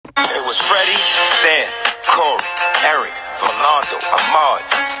Rolando, Ahmad,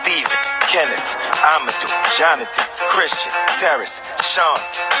 Steven, Kenneth, Amadou, Jonathan, Christian, Terrace, Sean.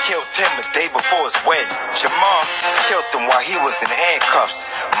 Killed him a day before his wedding. Jamal killed him while he was in handcuffs.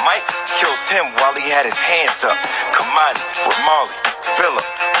 Mike killed him while he had his hands up. Kamani with Marley, Phillip,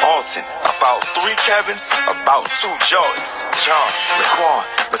 Alton. About 3 Kevins, about 2 Jordans. John, Laquan,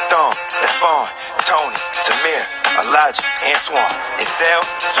 Lathon, Stephon, Tony, Tamir, Elijah, Antoine, Isel,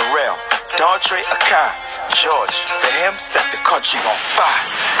 Terrell, Dauntre, Akai, George. For him, set the country on fire.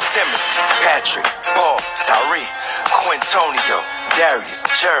 Timothy, Patrick, Paul, Tyree, Quintonio, Darius,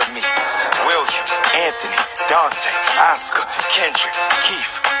 Jeremy, William, Anthony, Dante, Oscar, Kendrick,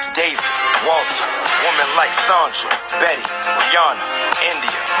 Keith, David, Walter, women like Sandra, Betty, Rihanna,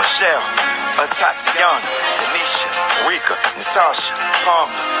 India, Michelle, Tatiana, Tanisha, Rika, Natasha,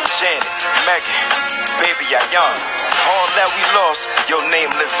 Pamela, Janet, Megan, baby Ayana. All that we lost, your name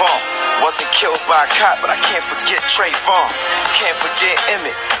live on. Wasn't killed by a cop, but I can't forget Trayvon. Can't forget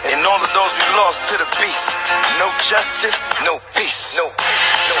Emmett, and all of those we lost to the beast. No justice, no peace. No.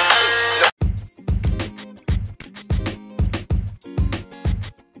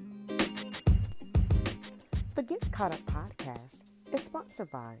 The Get Caught Up podcast is sponsored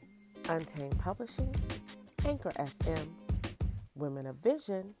by Untamed Publishing, Anchor FM, Women of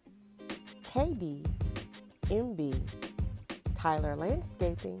Vision, KD, MB, Tyler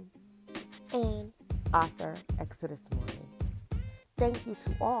Landscaping, and author Exodus Morning. Thank you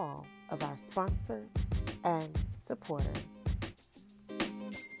to all of our sponsors and supporters.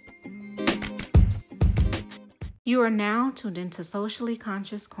 You are now tuned into Socially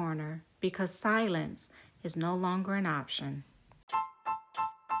Conscious Corner because silence is no longer an option.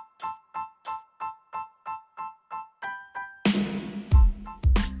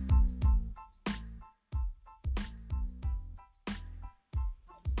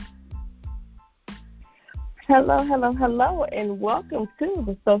 Hello, and welcome to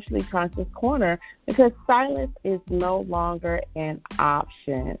the Socially Conscious Corner because silence is no longer an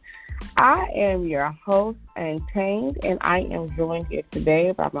option. I am your host, Untamed, and I am joined here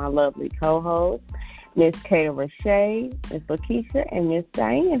today by my lovely co-host, Miss Kay Rashay, Miss Lakeisha, and Miss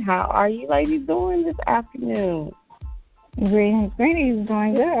Diane. How are you ladies doing this afternoon? Greetings. Doing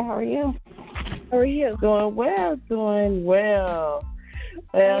good. How are you? Doing well.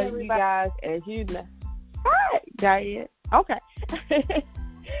 Well, you guys, as you know. Hi, Diane. Okay.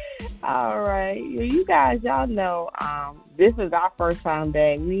 All right. You guys, y'all know this is our first time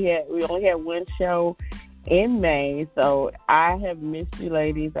back. We only had one show in May, so I have missed you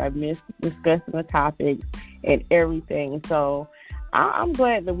ladies. I missed discussing the topics and everything. So I'm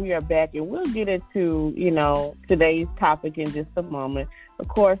glad that we are back, and we'll get into, today's topic in just a moment. Of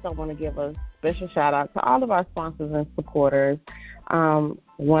course, I want to give a special shout out to all of our sponsors and supporters.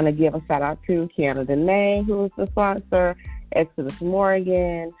 Want to give a shout out to Canada Nay, who is the sponsor, Exodus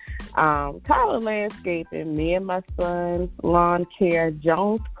Morgan, Tyler Landscaping, Me and My Sons, Lawn Care,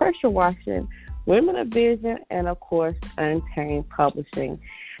 Jones Pressure Washing, Women of Vision, and of course Untamed Publishing.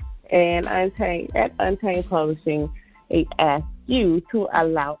 And at Untamed Publishing, it asks you to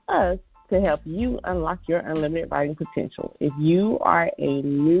allow us to help you unlock your unlimited writing potential. If you are a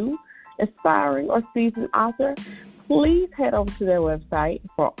new, aspiring, or seasoned author, please head over to their website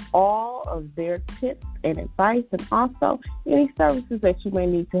for all of their tips and advice, and also any services that you may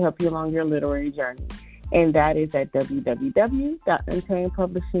need to help you along your literary journey. And that is at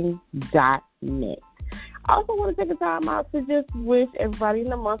www.untamedpublishing.net. I also want to take a time out to just wish everybody in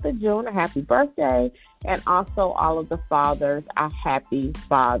the month of June a happy birthday, and also all of the fathers a happy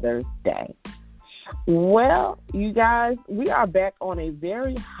Father's Day. Well, you guys, we are back on a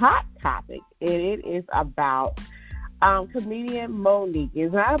very hot topic, and it is about comedian Monique.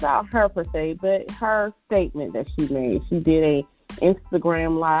 It's not about her per se, but her statement that she made. She did a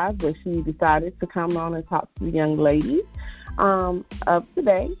Instagram live where she decided to come on and talk to the young ladies of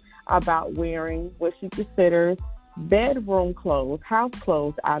today about wearing what she considers bedroom clothes, house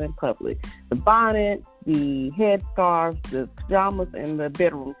clothes out in public. The bonnet, the headscarves, the pajamas, and the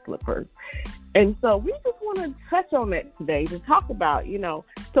bedroom slippers. And so we just want to touch on that today to talk about, to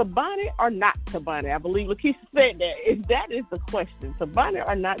bonnet or not to bonnet. I believe Lakeisha said that. That is the question. To bonnet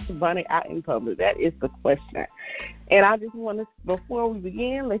or not to bonnet out in public. That is the question. And I just want to, before we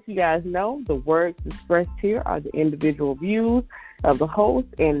begin, let you guys know the words expressed here are the individual views of the host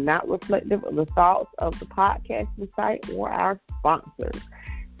and not reflective of the thoughts of the podcasting site or our sponsors.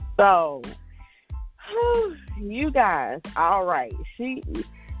 So, you guys, all right.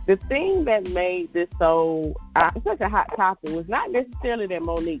 The thing that made this such a hot topic was not necessarily that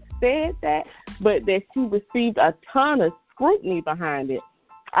Monique said that, but that she received a ton of scrutiny behind it.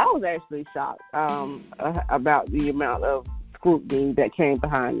 I was actually shocked about the amount of scrutiny that came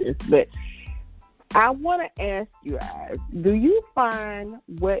behind this. But I want to ask you guys, do you find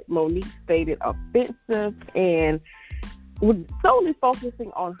what Monique stated offensive? And solely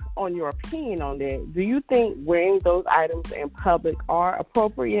focusing on your opinion on that, do you think wearing those items in public are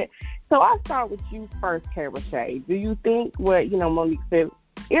appropriate? So I'll start with you first, Kara-Shay. Do you think what Monique said,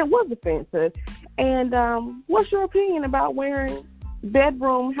 it was offensive? And what's your opinion about wearing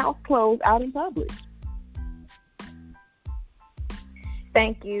bedroom house clothes out in public?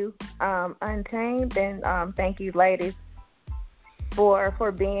 Thank you, Untamed, and thank you, ladies,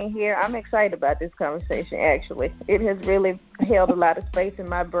 for being here. I'm excited about this conversation, actually. It has really held a lot of space in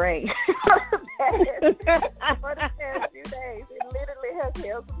my brain for the past few days. It literally has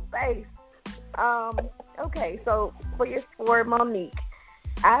held some space. Okay, so for Monique,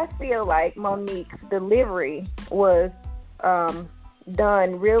 I feel like Monique's delivery was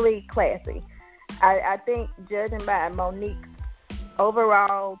done really classy. I think, judging by Monique's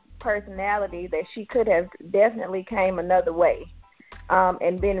overall personality, that she could have definitely came another way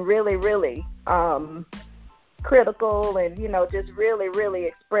and been really, really critical and, just really, really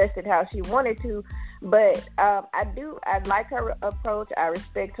expressed it how she wanted to. But I like her approach. I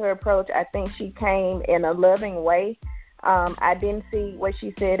respect her approach. I think she came in a loving way. I didn't see what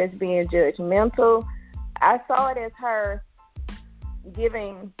she said as being judgmental. I saw it as her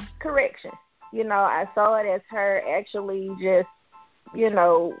giving correction. I saw it as her actually just,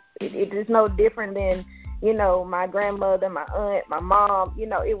 it is no different than, my grandmother, my aunt, my mom.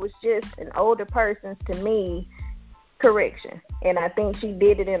 It was just an older person's, to me, correction. And I think she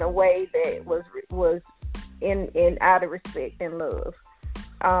did it in a way that was in out of respect and love.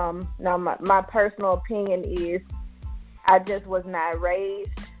 Now, my personal opinion is I just was not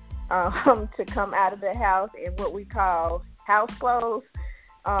raised to come out of the house in what we call house clothes.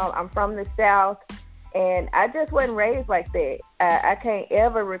 I'm from the South, and I just wasn't raised like that. I can't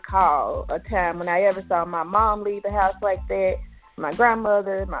ever recall a time when I ever saw my mom leave the house like that, my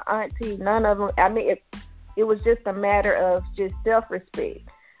grandmother, my auntie, none of them. I mean, it was just a matter of just self-respect.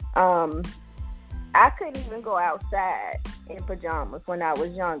 I couldn't even go outside in pajamas when I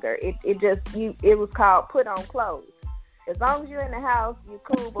was younger. It was called put on clothes. As long as you're in the house, you're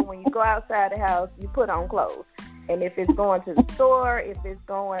cool, but when you go outside the house, you put on clothes. And if it's going to the store, if it's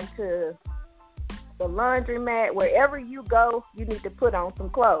going to the laundromat, wherever you go, you need to put on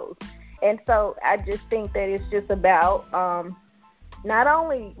some clothes. And so I just think that it's just about not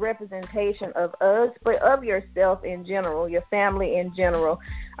only representation of us, but of yourself in general, your family in general.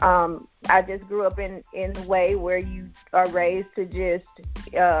 I just grew up in a way where you are raised to just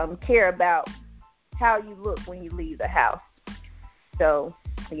care about how you look when you leave the house. So,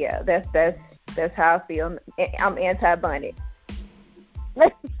 yeah, that's how I feel. I'm anti-Bonnet.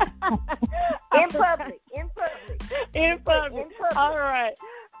 In public. All right.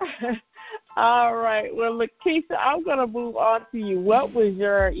 All right. Well, Lakeisha, I'm going to move on to you. What was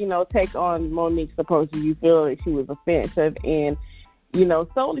your, take on Monique's approach? Do you feel that she was offensive? And,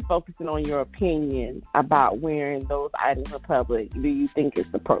 solely focusing on your opinion about wearing those items in public, do you think it's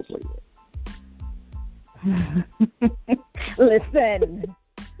appropriate? Listen,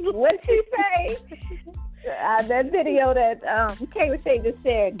 what'd she say? That video that Kara-Shay just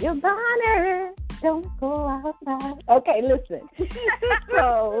said, your Bonnet, don't go outside. Okay, listen.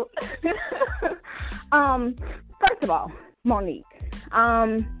 So, first of all, Monique,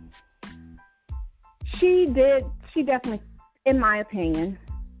 she definitely, in my opinion,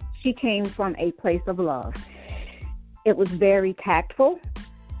 she came from a place of love. It was very tactful.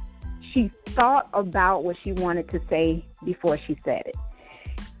 She thought about what she wanted to say before she said it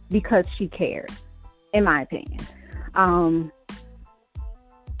because she cared, in my opinion.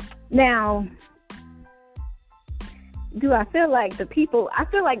 Now, do I feel like the people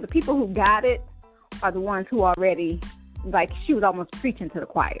who got it are the ones who already, like, she was almost preaching to the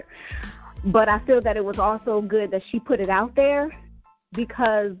choir. But I feel that it was also good that she put it out there,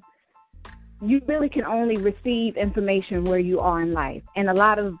 because you really can only receive information where you are in life. And a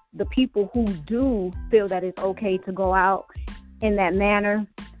lot of the people who do feel that it's okay to go out in that manner,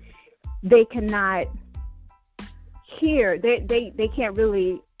 they cannot hear, they can't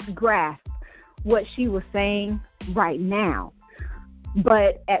really grasp what she was saying right now.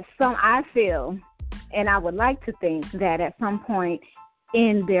 But I feel, and I would like to think that at some point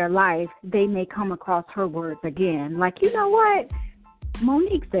in their life, they may come across her words again. Like, you know what?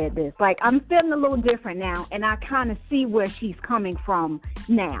 Monique said this. Like, I'm feeling a little different now, and I kind of see where she's coming from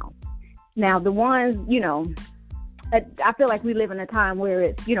now. Now, the ones, I feel like we live in a time where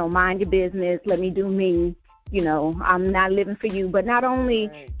it's, mind your business, let me do me, I'm not living for you. But not only,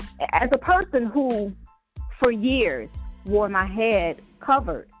 as a person who, for years, wore my head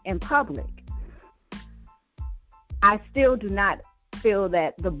covered in public, I still do not feel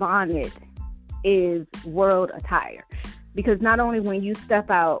that the bonnet is world attire. Because not only when you step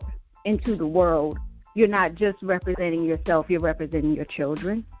out into the world, you're not just representing yourself, you're representing your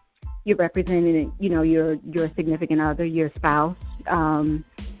children. You're representing, your significant other, your spouse,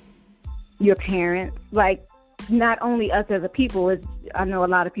 your parents. Like, not only us as a people, I know a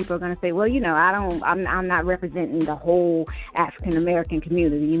lot of people are going to say, well, I'm not representing the whole African American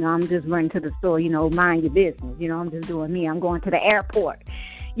community. I'm just running to the store, mind your business. I'm just doing me. I'm going to the airport,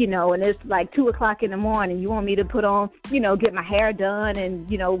 and it's like 2:00 in the morning. You want me to put on, get my hair done and,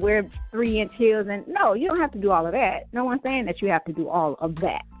 wear 3-inch heels. And no, you don't have to do all of that. No one's saying that you have to do all of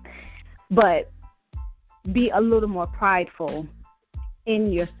that. But be a little more prideful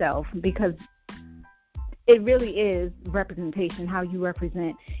in yourself, because it really is representation, how you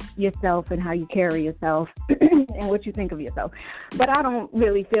represent yourself and how you carry yourself and what you think of yourself. But I don't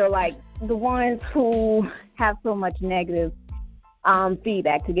really feel like the ones who have so much negative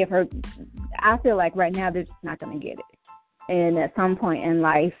feedback to give her, I feel like right now they're just not going to get it. And at some point in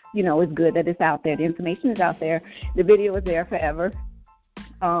life, it's good that it's out there. The information is out there. The video is there forever.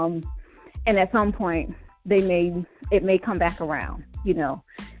 And at some point, it may come back around,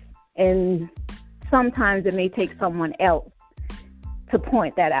 and sometimes it may take someone else to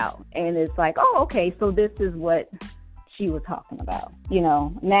point that out. And it's like, oh, okay, so this is what she was talking about.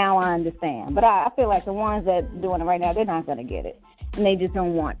 Now I understand. But I feel like the ones that are doing it right now, they're not going to get it. And they just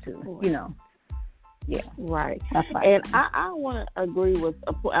don't want to, Yeah. Right. That's right. And I want to agree with,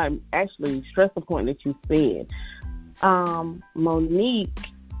 actually stress the point that you said. Monique,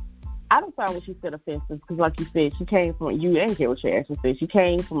 I don't find what she said offensive, because like you said, she came from, you and what she actually said, she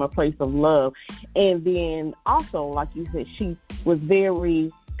came from a place of love. And then also, like you said, she was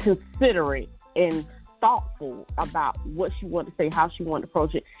very considerate and thoughtful about what she wanted to say, how she wanted to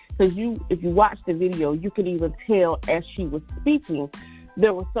approach it. Because if you watch the video, you could even tell as she was speaking,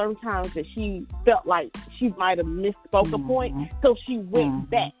 there were certain times that she felt like she might have misspoke a point. So she went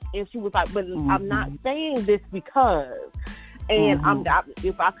back and she was like, but I'm not saying this because... And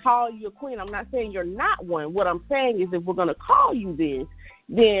if I call you a queen, I'm not saying you're not one. What I'm saying is, if we're going to call you this,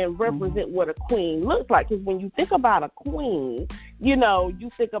 then represent what a queen looks like. Because when you think about a queen, you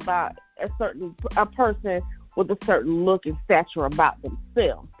think about a person with a certain look and stature about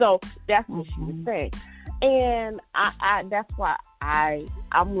themselves. So that's what she was saying. And I that's why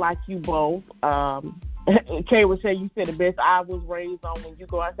I'm like you both. Kay would say, you said the best. I was raised on, when you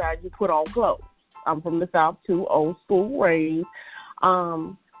go outside, you put on clothes. I'm from the South too, old school raised.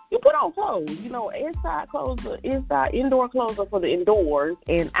 You put on clothes. Inside clothes, indoor clothes are for the indoors,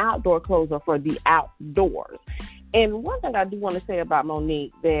 and outdoor clothes are for the outdoors. And one thing I do want to say about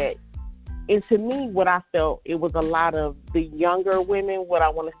Monique, and to me, what I felt, it was a lot of the younger women. What I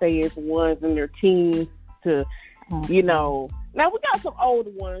want to say is ones in their teens to, now we got some older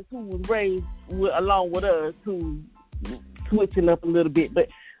ones who was raised along with us, who switching up a little bit, but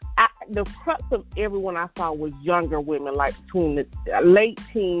the crux of everyone I saw was younger women, like between the late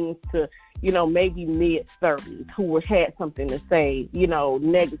teens to, maybe mid-30s, who had something to say,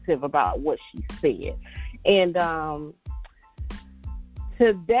 negative about what she said. And to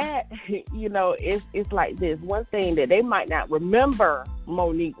that, it's like this. One thing that they might not remember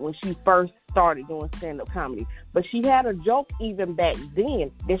Monique when she first started doing stand-up comedy, but she had a joke even back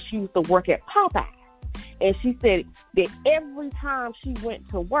then that she used to work at Popeye. And she said that every time she went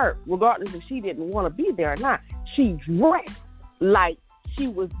to work, regardless if she didn't want to be there or not, she dressed like she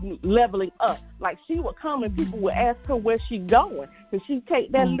was leveling up. Like, she would come and people would ask her where she going. And she'd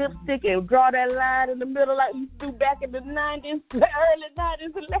take that lipstick and draw that line in the middle like we used to do back in the 90s, the early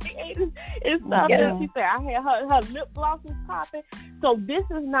 90s and late 80s and stuff. Yeah. And she said, I had her lip gloss was popping. So this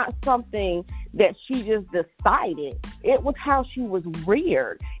is not something that she just decided. It was how she was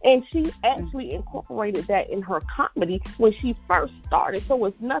reared. And she actually incorporated that in her comedy when she first started. So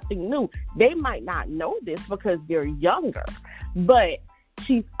it's nothing new. They might not know this because they're younger, but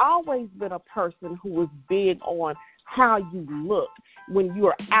she's always been a person who was big on how you look when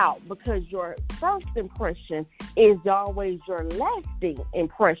you're out, because your first impression is always your lasting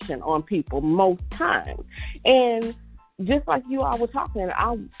impression on people most times. And just like you all were talking,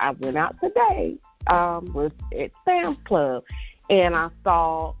 I went out today was at Sam's Club, and I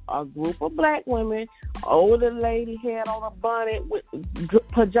saw a group of black women. Older lady had on a bonnet with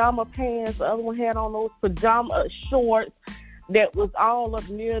pajama pants. The other one had on those pajama shorts that was all up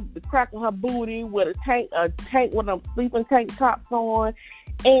near the crack of her booty with a tank with a sleeping tank tops on.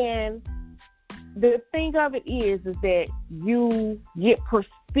 And the thing of it is that you get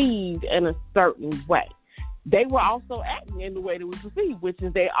perceived in a certain way. they were also acting in the way that we perceive, which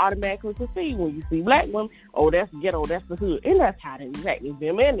is they automatically perceive when you see black women, oh, that's ghetto, that's the hood. And that's how they was acting,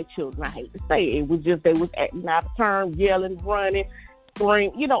 them and the children, I hate to say it. It was just they was acting out of turn, yelling, running,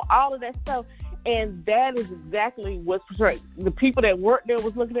 screaming, you know, all of that stuff. And that is exactly what's portrayed. The people that worked there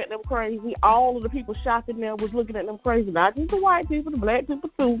was looking at them crazy. All of the people shopping there was looking at them crazy. Not just the white people, the black people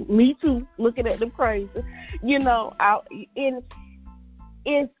too, me too, looking at them crazy. You know, and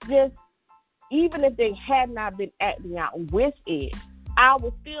it's just, even if they had not been acting out with it, I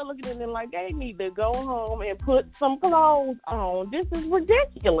was still looking at them like they need to go home and put some clothes on. This is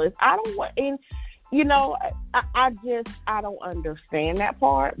ridiculous. I don't want, and you know, I don't understand that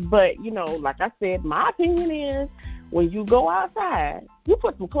part. But, you know, like I said, my opinion is when you go outside, you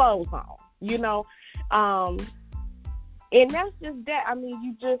put some clothes on, you know. And that's just that. I mean,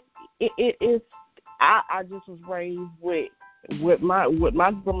 you just, I just was raised with what my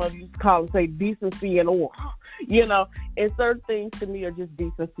grandmother used to call and say decency and order, you know, and certain things to me are just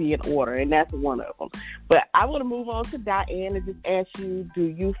decency and order, and that's one of them. But I want to move on to Diane and just ask you, do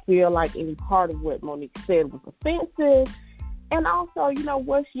you feel like any part of what Monique said was offensive? And also, you know,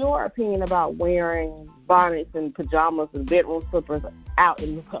 what's your opinion about wearing bonnets and pajamas and bedroom slippers out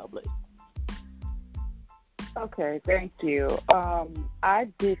in the public? Okay, thank you. I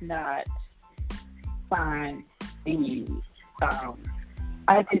did not find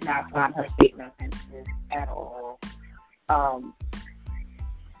I did not find her statement offensive at all.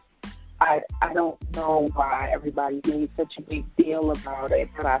 I don't know why everybody made such a big deal about it,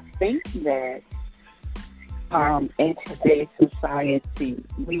 but I think that in today's society,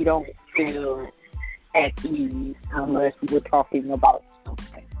 we don't feel at ease unless we're talking about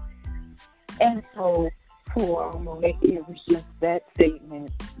something. And so for Monique, it was just that statement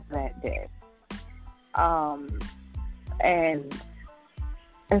that day. And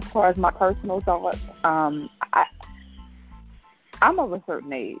as far as my personal thoughts, I'm of a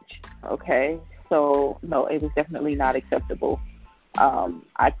certain age, okay? So, no, it was definitely not acceptable.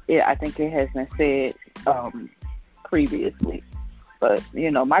 I think it has been said previously. But, you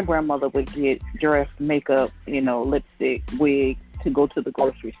know, my grandmother would get dressed, makeup, you know, lipstick, wig to go to the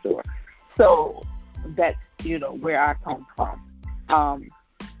grocery store. So that's, you know, where I come from.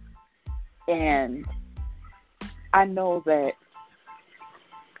 And I know that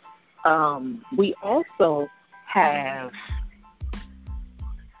we also have,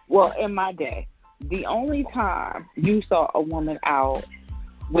 well, in my day, the only time you saw a woman out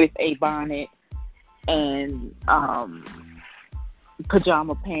with a bonnet and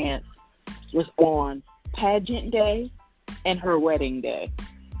pajama pants was on pageant day and her wedding day,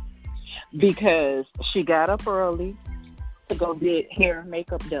 because she got up early to go get hair and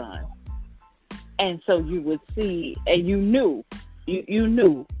makeup done. And so you would see, and you knew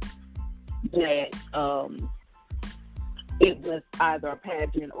that it was either a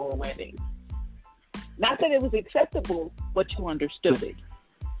pageant or a wedding. Not that it was acceptable, but you understood it.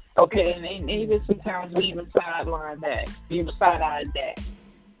 Okay, and even sometimes we even side-eyed that.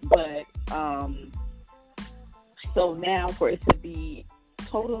 But, so now for it to be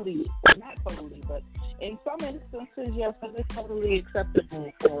totally, not totally, but in some instances, yes, it's totally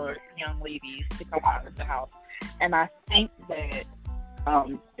acceptable for young ladies to come out of the house. And I think that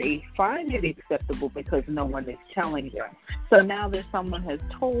they find it acceptable because no one is telling them. So now that someone has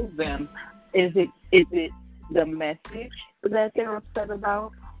told them, is it the message that they're upset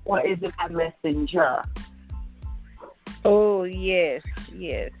about, or is it a messenger? Oh, yes.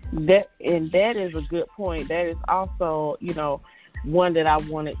 That is a good point. That is also, you know, one that I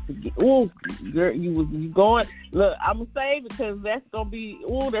wanted to get. Ooh, girl, you going. Look, I'm going to say, because that's going to be,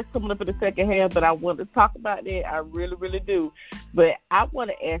 that's coming up in the second half, but I want to talk about that. I really, really do. But I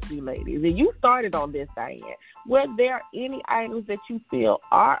want to ask you ladies, and you started on this, Diane, were there any items that you feel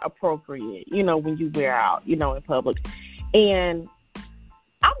are appropriate, you know, when you wear out, you know, in public? And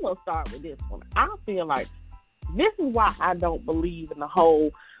I'm going to start with this one. I feel like this is why I don't believe in the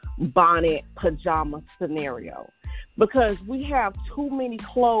whole bonnet pajama scenario. Because we have too many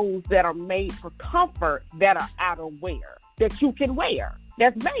clothes that are made for comfort that are outerwear, that you can wear,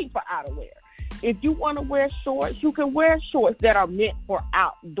 that's made for outerwear. If you want to wear shorts, you can wear shorts that are meant for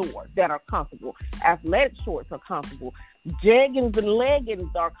outdoors, that are comfortable. Athletic shorts are comfortable. Jeggings and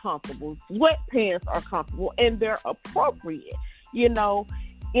leggings are comfortable. Sweatpants are comfortable, and they're appropriate. You know,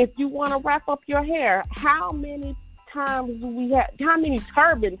 if you want to wrap up your hair, how many times do we have, how many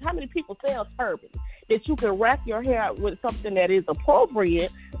people sell turbans that you can wrap your hair with something that is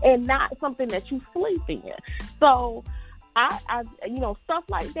appropriate and not something that you sleep in? So stuff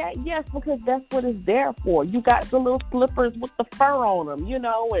like that. Yes, because that's what it's there for. You got the little slippers with the fur on them, and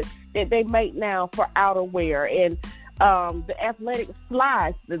that they make now for outerwear, and the athletic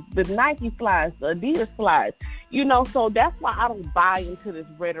slides, the Nike slides, the Adidas slides. So that's why I don't buy into this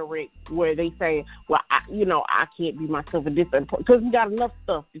rhetoric where they say, well, I can't be myself in this, because you got enough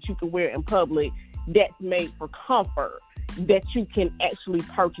stuff that you can wear in public that's made for comfort that you can actually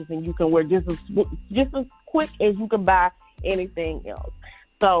purchase and you can wear just as quick as you can buy anything else.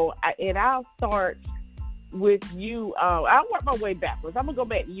 So, I'll start with you. I'll work my way backwards. I'm going to go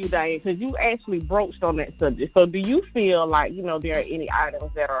back to you, Diane, because you actually broached on that subject. So do you feel like, there are any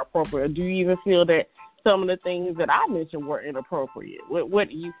items that are appropriate? Or do you even feel that some of the things that I mentioned were inappropriate? What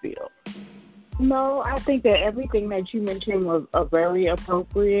do you feel? No, I think that everything that you mentioned was very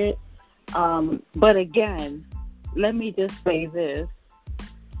appropriate. But again, let me just say this.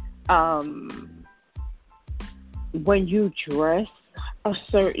 When you dress a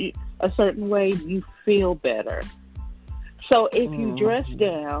certain way, you feel better. So if you dress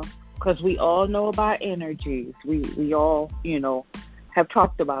down, because we all know about energies, we all, have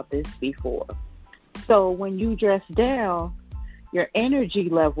talked about this before. So when you dress down, your energy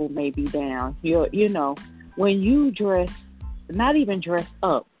level may be down. When you dress, not even dress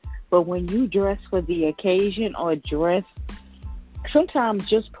up, but when you dress for the occasion or dress, sometimes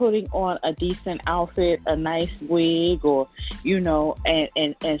just putting on a decent outfit, a nice wig, or,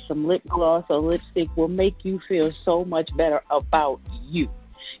 and some lip gloss or lipstick will make you feel so much better about you.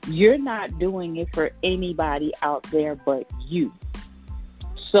 You're not doing it for anybody out there but you.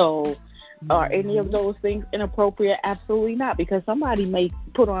 So are any of those things inappropriate? Absolutely not, because somebody may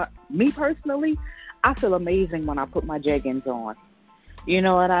put on, me personally, I feel amazing when I put my jeggings on. You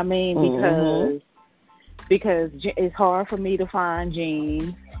know what I mean? Because it's hard for me to find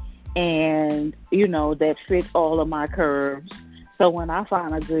jeans and, that fit all of my curves. So when I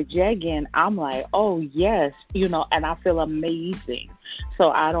find a good jegging, I'm like, oh, yes, and I feel amazing.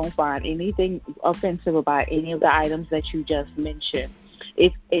 So I don't find anything offensive about any of the items that you just mentioned.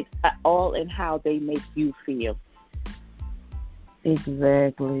 It's all in how they make you feel.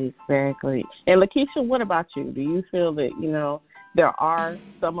 Exactly. And Lakeisha, what about you? Do you feel that, there are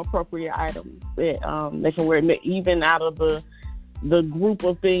some appropriate items that they can wear, even out of the group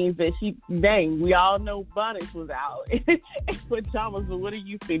of things that we all know Bonnet was out in pajamas, but what do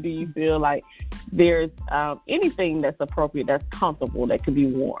you feel? Do you feel like there's anything that's appropriate, that's comfortable, that could be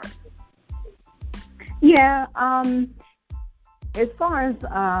worn? Yeah, as far as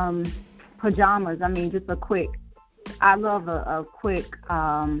pajamas, just I love a quick,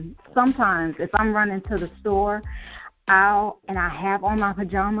 sometimes if I'm running to the store, I have on my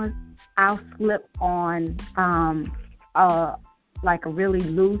pajamas, I'll slip on like a really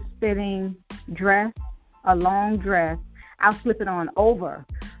loose fitting dress, a long dress. I'll slip it on over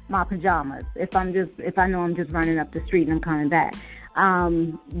my pajamas if I know I'm just running up the street and I'm coming back.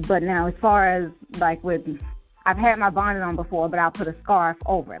 But now as far as I've had my bonnet on before, but I'll put a scarf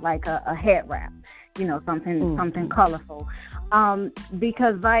over it, like a head wrap, something colorful.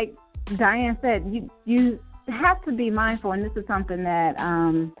 Because like Diane said, you have to be mindful, and this is something that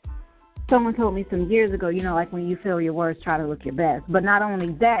someone told me some years ago, like when you feel your worst, try to look your best. But not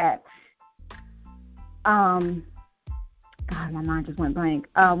only that, God, my mind just went blank.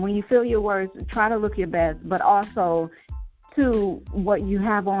 When you feel your worst, try to look your best, but also, to what you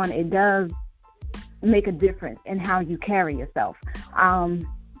have on, it does make a difference in how you carry yourself.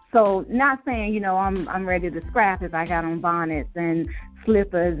 So not saying, I'm ready to scrap if I got on bonnets and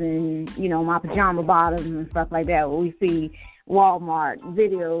slippers and, my pajama bottoms and stuff like that, where we see Walmart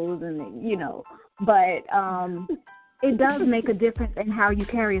videos and, but it does make a difference in how you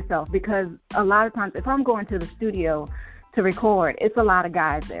carry yourself, because a lot of times if I'm going to the studio to record, it's a lot of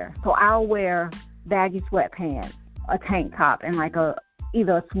guys there. So I'll wear baggy sweatpants, a tank top, and like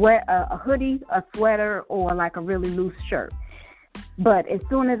either a hoodie, a sweater, or like a really loose shirt. But as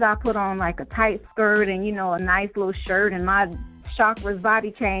soon as I put on like a tight skirt and, a nice little shirt and my chakras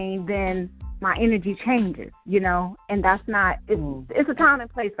body change, then my energy changes, and that's not, it's a time and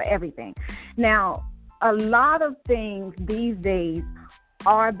place for everything. Now, a lot of things these days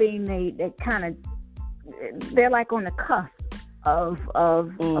are being made that they're like on the cusp of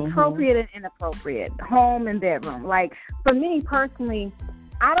appropriate and inappropriate, home and bedroom. Like for me personally,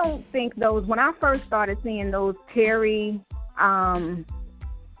 I don't think those, when I first started seeing those terry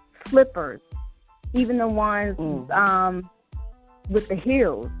slippers, even the ones with the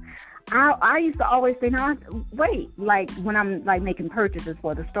heels, I used to always say, no, wait, like when I'm like making purchases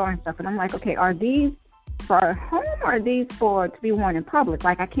for the store and stuff, and I'm like, okay, are these for home or are these to be worn in public?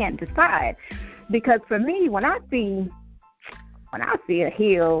 Like I can't decide, because for me, when I see when I see a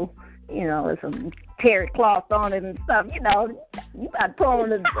heel, with some terry cloth on it and stuff, you got to put on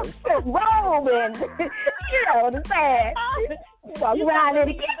the silk robe and, the bag. Walk around in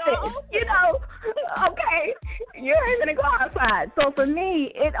the kitchen, okay, you're even going to go outside. So for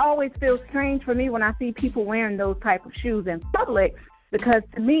me, it always feels strange for me when I see people wearing those type of shoes in public, because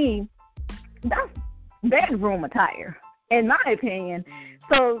to me, that's bedroom attire, in my opinion.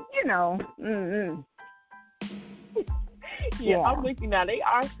 So, Yeah, I'm with you now. They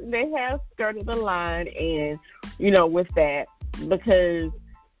have skirted the line, and with that, because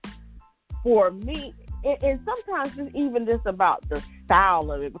for me, and sometimes it's even just about the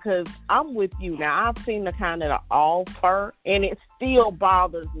style of it. Because I'm with you now. I've seen the kind that are all fur, and it still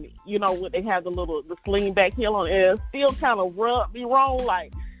bothers me. When they have the sling back heel on, and it still kind of rub me wrong.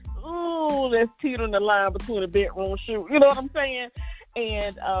 Like, ooh, that's teetering the line between a bedroom shoe. You know what I'm saying?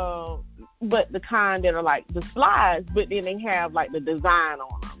 And but the kind that are like the slides, but then they have like the design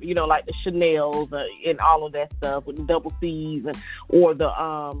on them, like the Chanel's and all of that stuff with the double C's, or the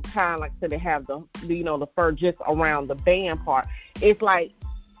kind of like so they have the fur just around the band part. It's like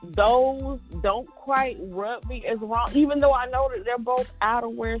those don't quite rub me as wrong, even though I know that they're both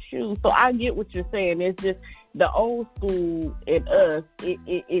outerwear shoes. So I get what you're saying. It's just the old school in us,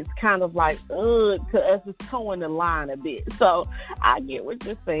 it's kind of like, to us, it's towing the line a bit. So I get what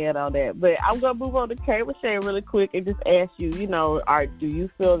you're saying on that. But I'm going to move on to Kay Rashay really quick and just ask you, do you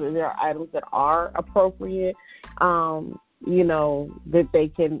feel that there are items that are appropriate, that they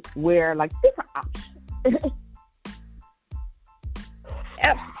can wear, like different options?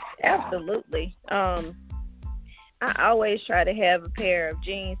 Absolutely. I always try to have a pair of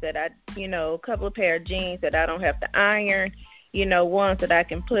jeans that a couple of pair of jeans that I don't have to iron, ones that I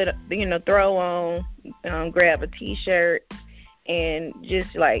can put, throw on, grab a T-shirt and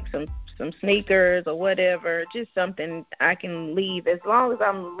just like some sneakers or whatever, just something I can leave as long as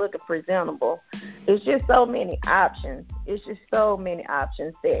I'm looking presentable. There's just so many options. It's just so many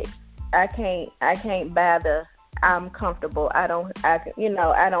options that I can't buy the I'm comfortable. I don't have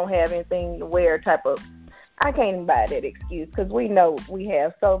anything to wear type of. I can't buy that excuse, because we know we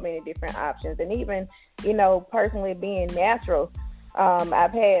have so many different options. And even, personally being natural,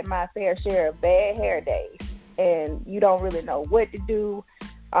 I've had my fair share of bad hair days, and you don't really know what to do.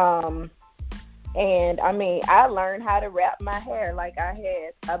 And I mean, I learned how to wrap my hair. Like I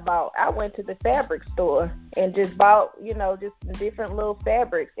went to the fabric store and just bought, just different little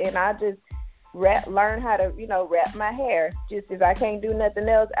fabrics, and I just learned how to, wrap my hair. Just if I can't do nothing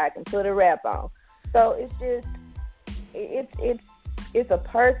else, I can put a wrap on. So it's just, it's a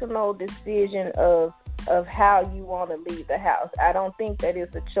personal decision of how you want to leave the house. I don't think that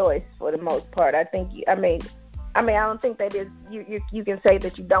is a choice for the most part. I think, I don't think that is, you can say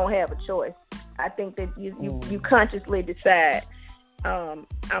that you don't have a choice. I think that you consciously decide, I'm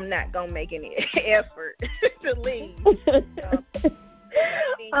not going to make any effort to leave.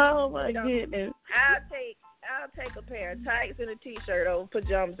 Oh my goodness. I'll take a pair of tights and a T-shirt over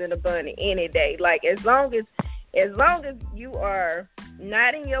pajamas and a bunny any day. Like as long as you are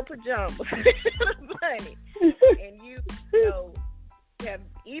not in your pajamas and a bunny, and you have,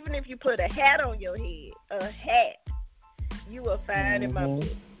 even if you put a hat on your head, you are fine in my book.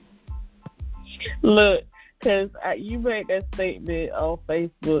 Look, because you made that statement on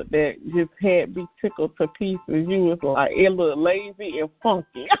Facebook that just had me tickled to pieces. You was like, it looked lazy and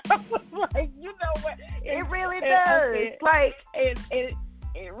funky. I was like, you know what? It really does.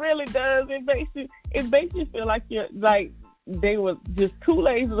 It really does. It makes you feel like you're like they were just too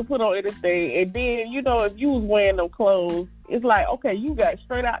lazy to put on anything. And then, if you was wearing them clothes, it's like, okay, you got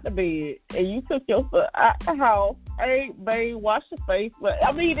straight out the bed and you took your foot out the house. Hey, babe, wash your face. But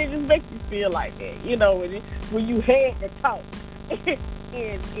I mean, it just makes you feel like that, when you had to talk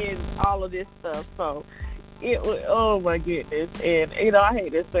in all of this stuff. So it was, oh my goodness. And I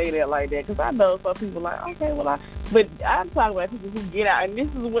hate to say that like that, because I know some people like, okay, but I'm talking about people who get out and this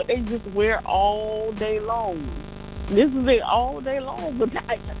is what they just wear all day long. This is it all day long.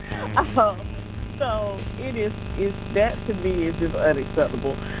 So that to me is just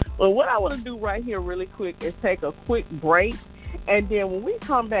unacceptable. But what I want to do right here really quick is take a quick break. And then when we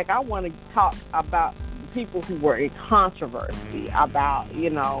come back, I want to talk about people who were in controversy about,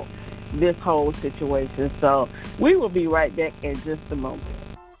 this whole situation. So we will be right back in just a moment.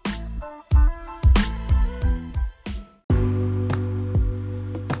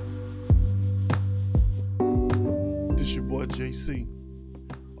 This your boy JC,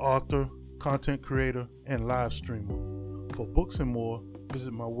 author, content creator, and live streamer. For books and more,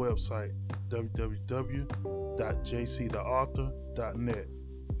 visit my website, www.jctheauthor.net.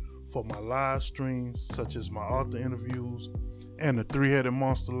 For my live streams, such as my author interviews, and the Three-Headed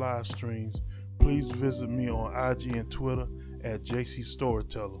Monster live streams, please visit me on IG and Twitter at JC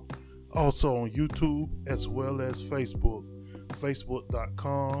Storyteller. Also on YouTube as well as Facebook,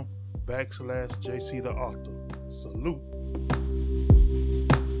 facebook.com/JC the Author. Salute.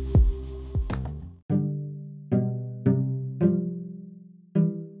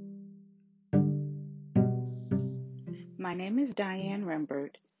 My name is Diane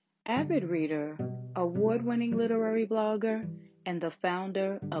Rembert, avid reader, award-winning literary blogger, and the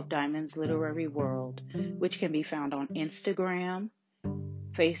founder of Diamond's Literary World, which can be found on Instagram,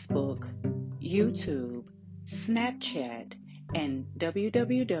 Facebook, YouTube, Snapchat, and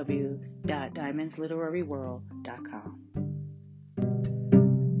www.diamondsliteraryworld.com.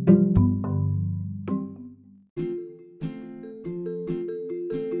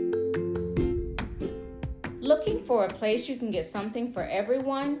 Looking for a place you can get something for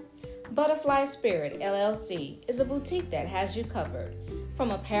everyone? Butterfly Spirit LLC is a boutique that has you covered.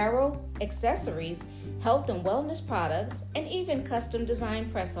 From apparel, accessories, health and wellness products, and even custom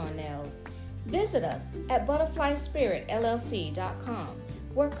design press-on nails. Visit us at butterflyspiritllc.com,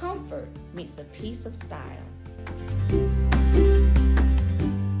 where comfort meets a piece of style.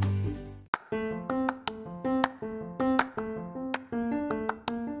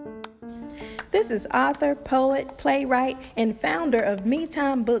 This is author, poet, playwright, and founder of Me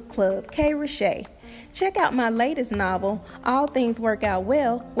Time Book Club, Kay Richey. Check out my latest novel, All Things Work Out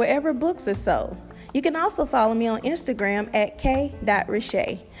Well, wherever books are sold. You can also follow me on Instagram at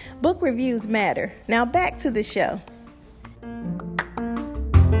k.richey. Book reviews matter. Now back to the show.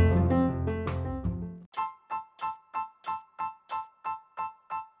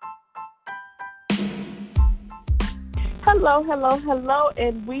 Hello,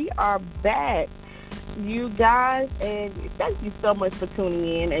 and we are back, you guys, and thank you so much for tuning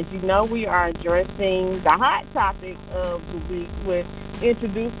in. As you know, we are addressing the hot topic of the week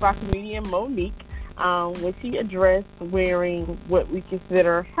introduced by comedian Monique, when she addressed wearing what we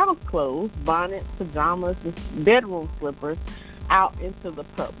consider house clothes, bonnets, pajamas, and bedroom slippers out into the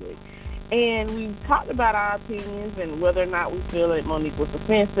public. And we've talked about our opinions and whether or not we feel that Monique was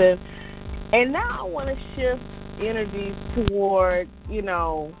offensive. And now I want to shift energies toward,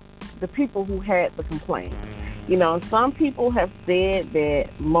 the people who had the complaint. Some people have said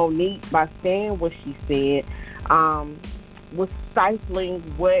that Monique, by saying what she said, was stifling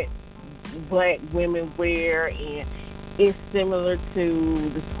what black women wear, and it's similar to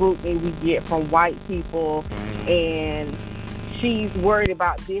the scrutiny we get from white people, and she's worried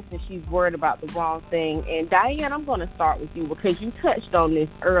about this and she's worried about the wrong thing. And Diane, I'm going to start with you because you touched on this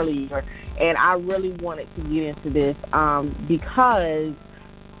earlier, and I really wanted to get into this because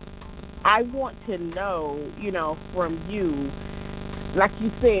I want to know, from you, like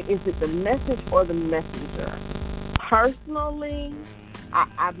you said, is it the message or the messenger? Personally,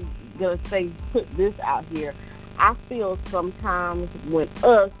 I'm going to put this out here. I feel sometimes when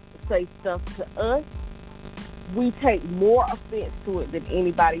us say stuff to us, we take more offense to it than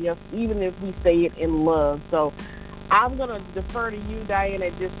anybody else, even if we say it in love. So I'm going to defer to you, Diana,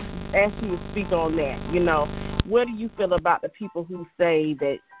 and just ask you to speak on that. What do you feel about the people who say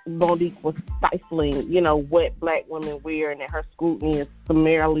that Monique was stifling, what black women wear, and that her scrutiny is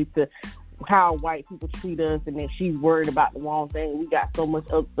summarily to how white people treat us, and that she's worried about the wrong thing? We got so much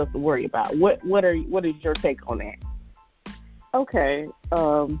other stuff to worry about. What is your take on that? Okay.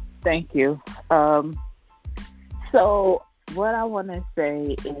 Thank you. So what I want to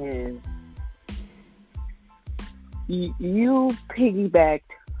say is you piggybacked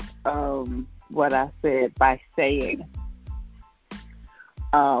what I said by saying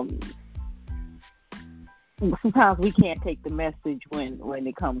sometimes we can't take the message when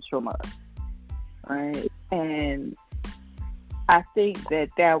it comes from us, right? And I think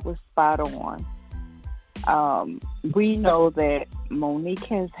that was spot on. We know that Monique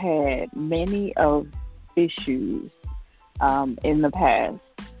has had many of issues in the past,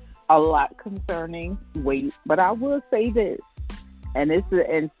 a lot concerning weight. But I will say this, and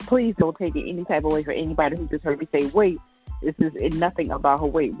please don't take it any type of way for anybody who just heard me say weight. This is nothing about her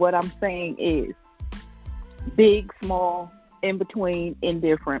weight. What I'm saying is big, small, in between,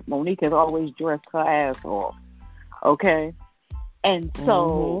 indifferent. Monique has always dressed her ass off. Okay? And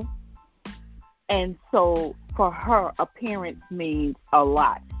so for her, appearance means a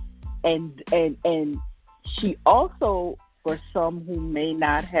lot. And she also, for some who may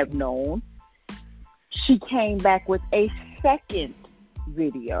not have known, she came back with a second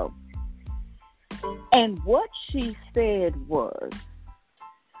video. And what she said was,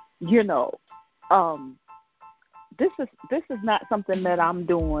 this is not something that I'm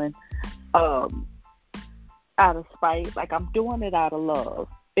doing. out of spite. Like, I'm doing it out of love.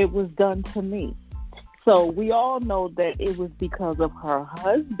 It was done to me. So we all know that it was because of her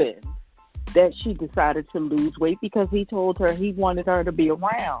husband that she decided to lose weight, because he told her he wanted her to be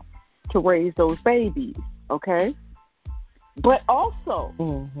around to raise those babies, okay? But also,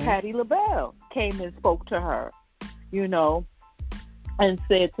 Patti LaBelle came and spoke to her, you know, and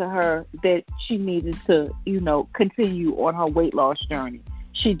said to her that she needed to, you know, continue on her weight loss journey.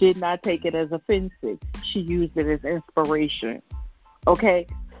 She did not take it as offensive. She used it as inspiration, okay?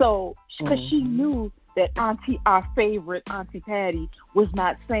 So, because she knew that our favorite Auntie Patty, was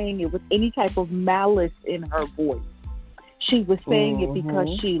not saying it with any type of malice in her voice. She was saying it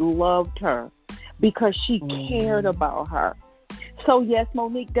because she loved her, because she cared about her. So, yes,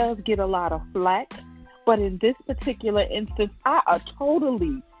 Monique does get a lot of flack, but in this particular instance, I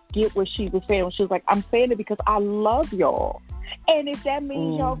totally get what she was saying when she was like, I'm saying it because I love y'all. And if that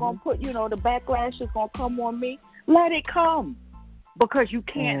means y'all going to put, you know, the backlash is going to come on me, let it come. Because you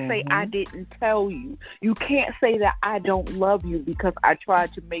can't say I didn't tell you. You can't say that I don't love you because I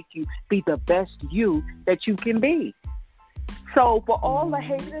tried to make you be the best you that you can be. So for all the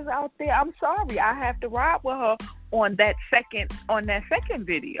haters out there, I'm sorry. I have to ride with her on that second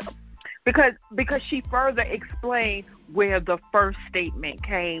video. Because she further explained where the first statement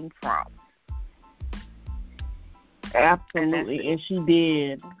came from. Absolutely, and she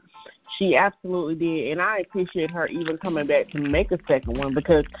did. She absolutely did, and I appreciate her even coming back to make a second one,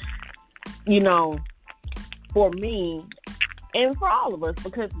 because, you know, for me and for all of us,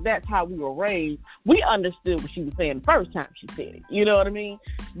 because that's how we were raised, we understood what she was saying the first time she said it. You know what I mean?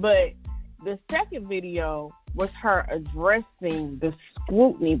 But the second video was her addressing the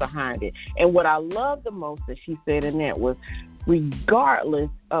scrutiny behind it. And what I love the most that she said in that was, regardless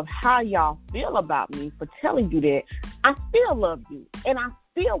of how y'all feel about me for telling you that, I still love you, and I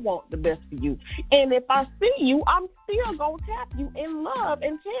still want the best for you. And if I see you, I'm still going to tap you in love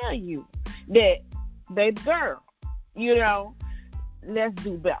and tell you that, baby girl, you know, let's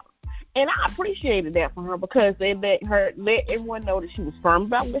do better. And I appreciated that from her, because they let everyone know that she was firm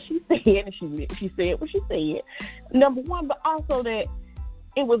about what she said, and she said what she said, number one, but also that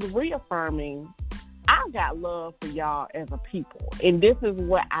it was reaffirming, I got love for y'all as a people, and this is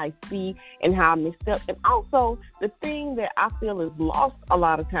what I see and how I messed up. And also, the thing that I feel is lost a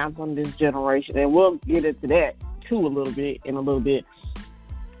lot of times on this generation, and we'll get into that too in a little bit,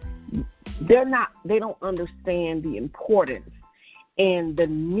 they don't understand the importance and the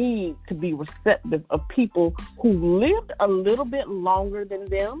need to be receptive of people who lived a little bit longer than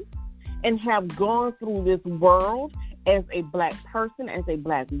them and have gone through this world as a black person, as a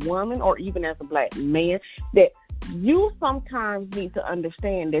black woman, or even as a black man, that you sometimes need to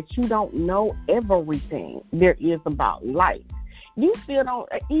understand that you don't know everything there is about life. You still don't,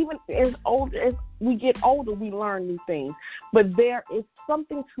 even as we get older, we learn new things. But there is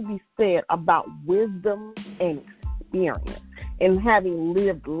something to be said about wisdom and experience and having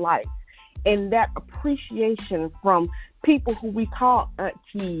lived life. And that appreciation from people who we call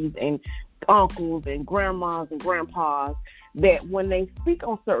aunties and uncles and grandmas and grandpas, that when they speak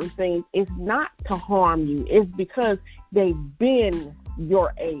on certain things, it's not to harm you. It's because they've been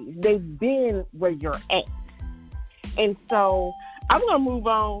your age. They've been where you're at. And so I'm going to move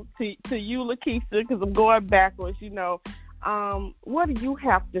on to you, Lakeisha, because I'm going backwards. You know, what do you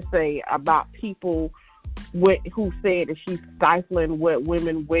have to say about people who said that she's stifling what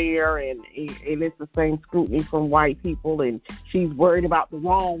women wear, and it's the same scrutiny from white people, and she's worried about the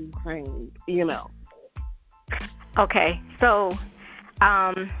wrong thing, you know? Okay, so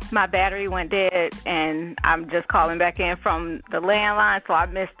my battery went dead, and I'm just calling back in from the landline, so I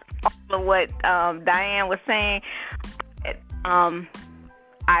missed all of what Diane was saying.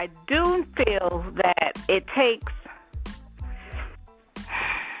 I do feel that it takes,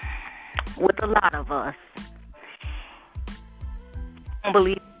 with a lot of us, don't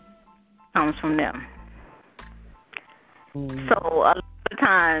believe it comes from them. So a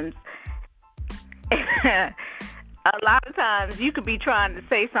lot of times you could be trying to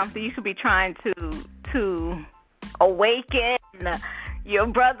say something, you could be trying to awaken your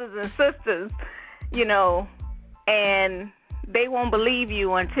brothers and sisters, you know, and they won't believe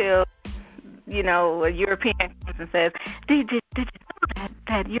you until, you know, a European comes and says, did you know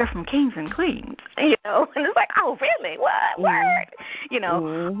that you're from Kings and Queens? You know, and it's like, oh, really? What? Word? You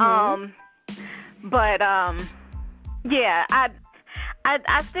know, but yeah,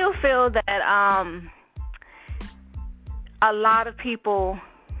 I still feel that a lot of people,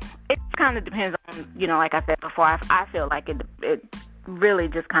 it kind of depends on, you know, like I said before, I feel like it really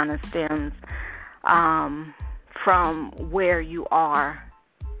just kind of stems from where you are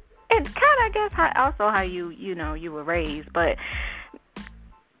kind of, I guess, how you were raised. But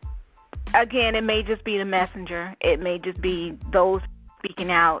again, it may just be the messenger. It may just be those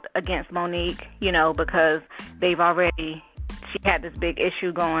speaking out against Monique, because they've already, she had this big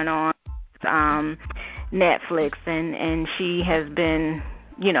issue going on Netflix, and she has been,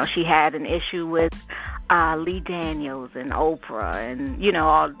 she had an issue with Lee Daniels and Oprah and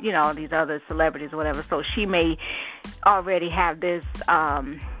all these other celebrities or whatever. So she may already have this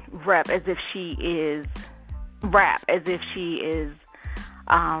rap as if she is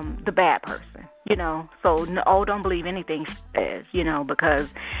the bad person. So no, don't believe anything she says, because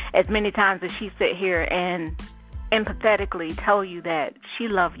as many times as she sit here and empathetically tell you that she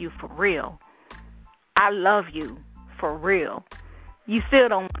love you for real, I love you for real, you still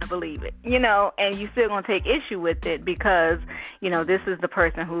don't want to believe it, and you still going to take issue with it because, this is the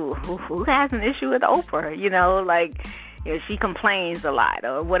person who has an issue with Oprah, she complains a lot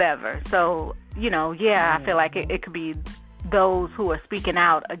or whatever. So, I feel like it could be those who are speaking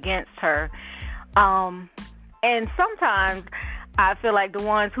out against her. And sometimes I feel like the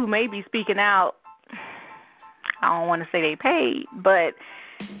ones who may be speaking out, I don't want to say they paid, but,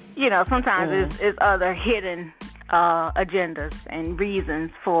 sometimes it's other hidden agendas and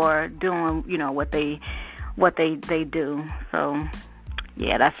reasons for doing, what they do. So,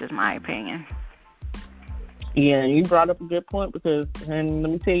 yeah, that's just my opinion. Yeah, you brought up a good point because, and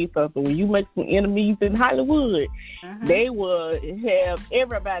let me tell you something, when you make some enemies in Hollywood, they will have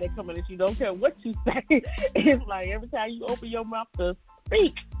everybody coming at you. Don't care what you say. It's like every time you open your mouth to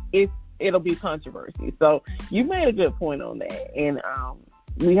speak, it'll be controversy. So you made a good point on that. And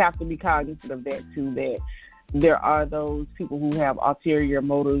we have to be cognizant of that, too, that there are those people who have ulterior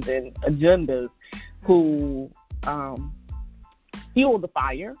motives and agendas who fuel the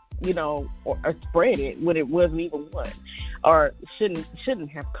fire, or spread it when it wasn't even one, or shouldn't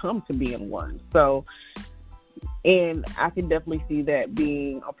have come to being one. So, and I can definitely see that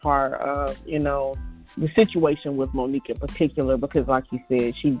being a part of, the situation with Monique in particular, because like you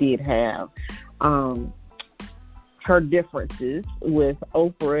said, she did have her differences with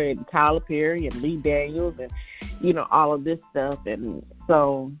Oprah and Tyler Perry and Lee Daniels and, all of this stuff. And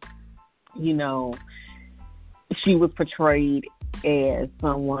so, she was portrayed as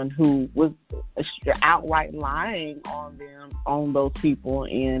someone who was outright lying on those people,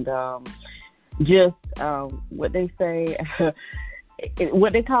 and just what they say,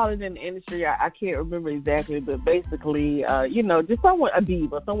 what they call it in the industry, I can't remember exactly, but basically, just a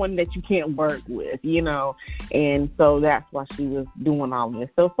diva, someone that you can't work with, and so that's why she was doing all this.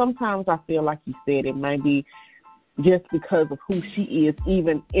 So sometimes I feel like you said it might be just because of who she is,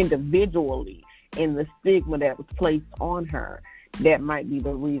 even individually, and the stigma that was placed on her. That might be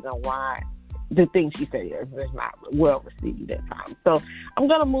the reason why the thing she said is not well received at times. So I'm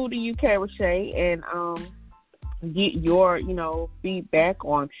going to move to you, Carrie, and get your, feedback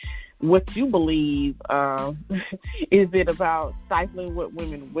on what you believe. Is it about stifling what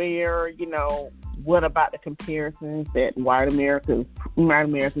women wear? What about the comparisons that white Americans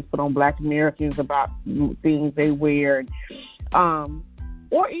put on black Americans about things they wear?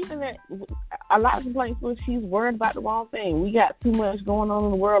 Or even that a lot of complaints was she's worried about the wrong thing. We got too much going on in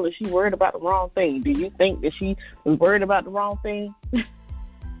the world and she's worried about the wrong thing. Do you think that she was worried about the wrong thing?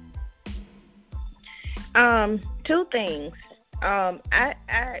 Two things.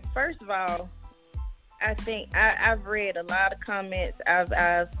 I first of all, I think I've read a lot of comments.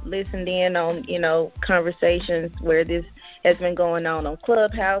 I've listened in on, conversations where this has been going on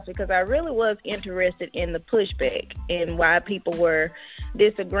Clubhouse, because I really was interested in the pushback and why people were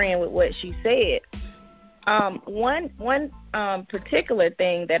disagreeing with what she said. One particular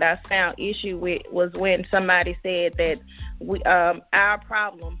thing that I found issue with was when somebody said that our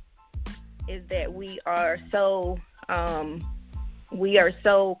problem is that we are so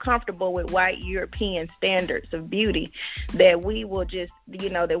comfortable with white European standards of beauty that we will just,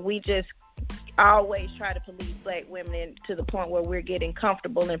 that we just always try to police black women to the point where we're getting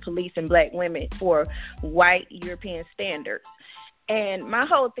comfortable in policing black women for white European standards. And my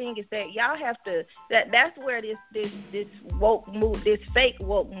whole thing is that y'all have to, that's where this woke move, this fake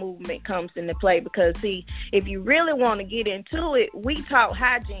woke movement comes into play. Because see, if you really want to get into it, we taught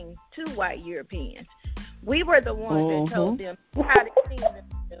hygiene to white Europeans. We were the ones that told them how to clean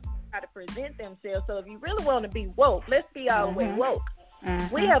themselves, how to present themselves. So if you really want to be woke, let's be all the way woke.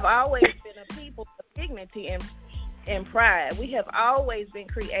 We have always been a people of dignity and pride. We have always been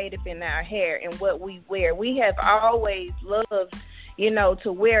creative in our hair and what we wear. We have always loved,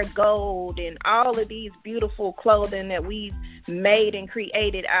 to wear gold and all of these beautiful clothing that we've made and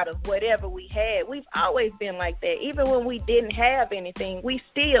created out of whatever we had. We've always been like that. Even when we didn't have anything, we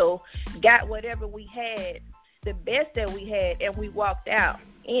still got whatever we had, the best that we had, and we walked out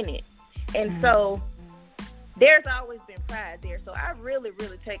in it. And so there's always been pride there. So I really,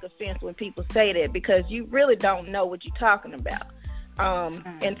 really take offense when people say that, because you really don't know what you're talking about.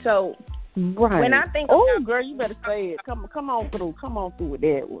 And so when I think about, girl, you better say it. Come on through with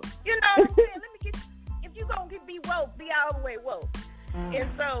that one. You know what I'm saying? If you're going to be woke, be all the way woke. And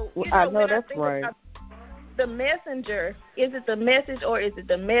so, I know that's right. The messenger, is it the message or is it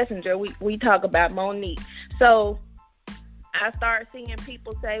the messenger? We talk about Monique. So I start seeing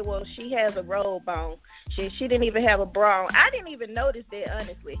people say, well, she has a robe on. She didn't even have a bra on. I didn't even notice that,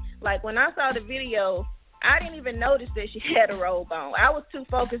 honestly. Like, when I saw the video, I didn't even notice that she had a robe on. I was too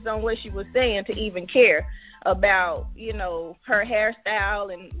focused on what she was saying to even care about, her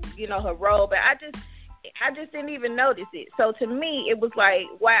hairstyle and, her robe. I just didn't even notice it. So to me, it was like,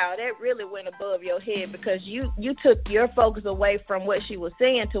 wow, that really went above your head, because you took your focus away from what she was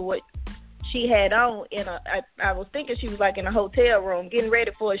saying to what she had on I was thinking she was like in a hotel room getting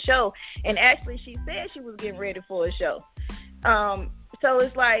ready for a show, and actually she said she was getting ready for a show. So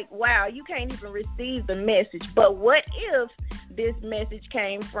it's like, wow, you can't even receive the message. But what if this message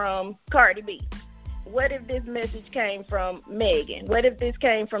came from Cardi B? What if this message came from Megan? What if this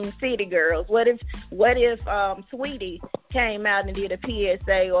came from City Girls? What if Sweetie came out and did a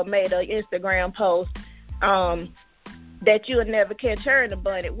PSA or made an Instagram post that you would never catch her in a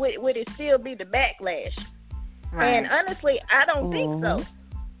Bonnet? Would it still be the backlash? Right. And honestly, I don't think so.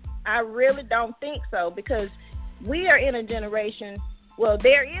 I really don't think so, because we are in a generation, well,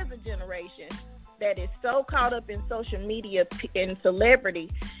 there is a generation that is so caught up in social media and celebrity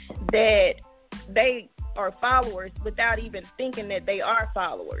that they are followers without even thinking that they are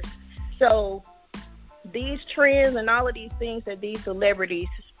followers. So these trends and all of these things that these celebrities,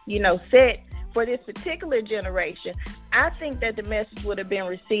 set for this particular generation, I think that the message would have been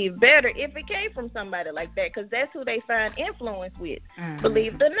received better if it came from somebody like that, because that's who they find influence with,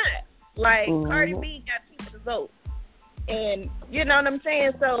 believe it or not. Like, Cardi B got people to vote. And you know what I'm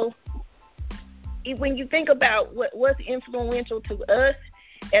saying? So when you think about what's influential to us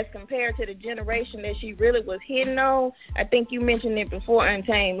as compared to the generation that she really was hitting on, I think you mentioned it before,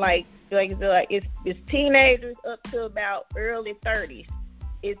 Untamed, like it's teenagers up to about early 30s.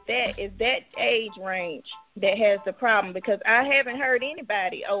 It's that age range that has the problem, because I haven't heard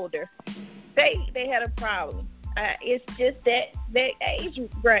anybody older say they had a problem. It's just that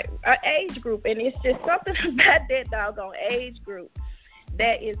age group, and it's just something about that doggone age group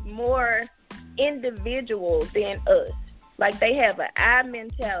that is more individual than us. Like, they have an I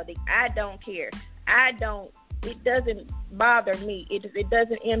mentality. I don't care. It doesn't bother me. It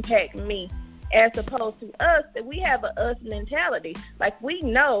doesn't impact me. As opposed to us, that we have a us mentality. Like, we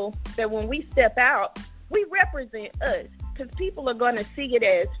know that when we step out, we represent us, because people are going to see it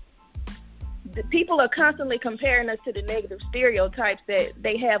as, people are constantly comparing us to the negative stereotypes that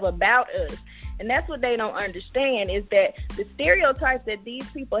they have about us. And that's what they don't understand, is that the stereotypes that these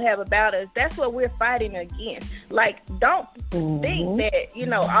people have about us, that's what we're fighting against. Like, don't think that,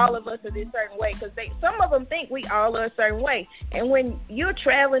 all of us are this certain way, because some of them think we all are a certain way. And when you're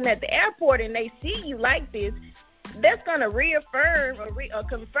traveling at the airport and they see you like this, that's going to reaffirm or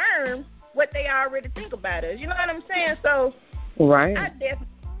confirm what they already think about us. You know what I'm saying? So right. I definitely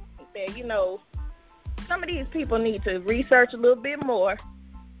think that, some of these people need to research a little bit more.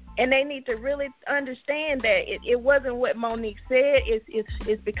 And they need to really understand that it wasn't what Monique said.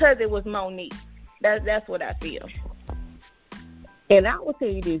 It's because it was Monique. That's what I feel. And I will tell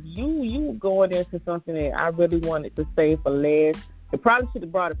you this: you were going into something that I really wanted to say for last. I probably should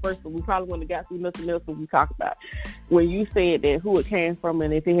have brought it first, but we probably wouldn't have got through nothing else when we talked about it. When you said that who it came from,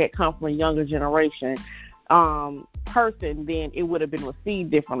 and if it had come from a younger generation person, then it would have been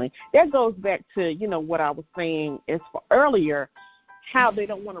received differently. That goes back to what I was saying as for earlier. How they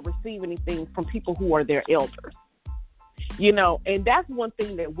don't want to receive anything from people who are their elders. And that's one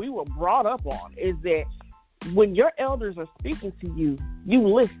thing that we were brought up on, is that when your elders are speaking to you, you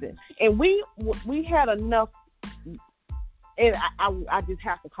listen. And we had enough, and I just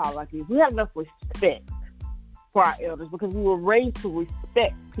have to call it like this, we had enough respect for our elders, because we were raised to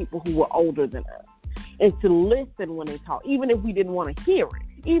respect people who were older than us and to listen when they talk, even if we didn't want to hear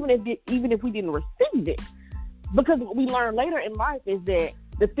it, even if we didn't receive it. Because what we learned later in life is that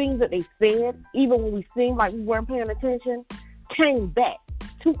the things that they said, even when we seemed like we weren't paying attention, came back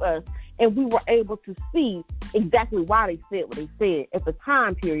to us, and we were able to see exactly why they said what they said at the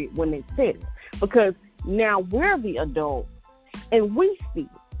time period when they said it. Because now we're the adults, and we see,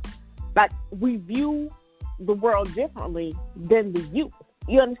 like, we view the world differently than the youth.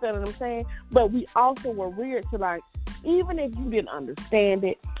 You understand what I'm saying? But we also were reared to, like, even if you didn't understand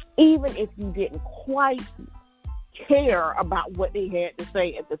it, even if you didn't quite care about what they had to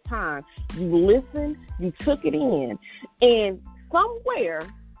say at the time, you listened, you took it in, and somewhere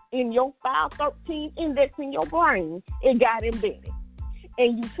in your 513 index in your brain, it got embedded.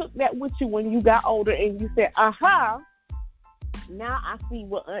 And you took that with you when you got older, and you said, aha, now I see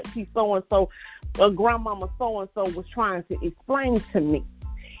what auntie so-and-so, grandmama so-and-so was trying to explain to me.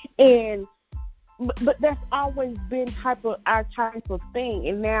 And but that's always been our type of thing.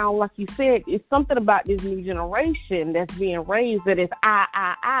 And now, like you said, it's something about this new generation that's being raised that is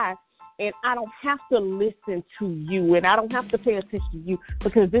I. And I don't have to listen to you, and I don't have to pay attention to you,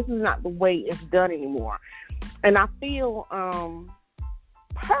 because this is not the way it's done anymore. And I feel,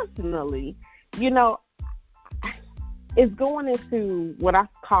 personally, it's going into what I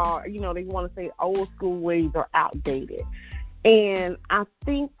call, they want to say old school ways are outdated. And I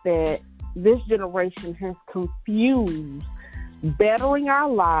think that this generation has confused bettering our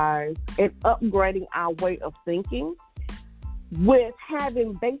lives and upgrading our way of thinking with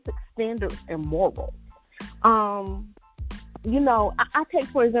having basic standards and morals. I take,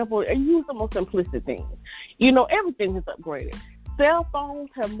 for example, I use the most simplistic things. Everything has upgraded. Cell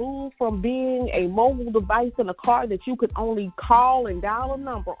phones have moved from being a mobile device in a car that you could only call and dial a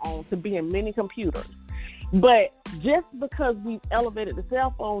number on to being mini computers. But just because we've elevated the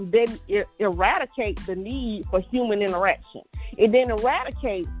cell phone didn't eradicate the need for human interaction. It didn't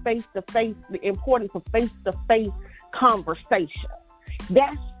eradicate face-to-face, the importance of face-to-face conversation.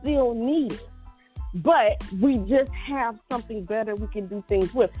 That's still needed. But we just have something better we can do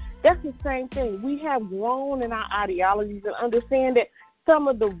things with. That's the same thing. We have grown in our ideologies and understand that some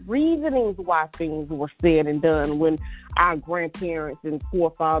of the reasonings why things were said and done when our grandparents and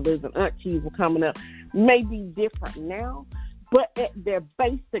forefathers and aunties were coming up may be different now, but at their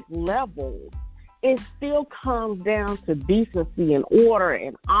basic level, it still comes down to decency and order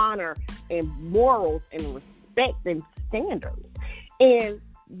and honor and morals and respect and standards. And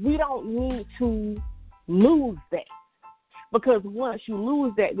we don't need to lose that, because once you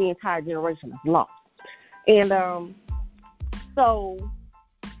lose that, the entire generation is lost. And so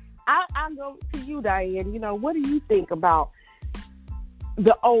I go to you, Diane. What do you think about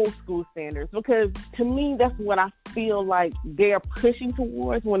the old school standards? Because to me, that's what I feel like they're pushing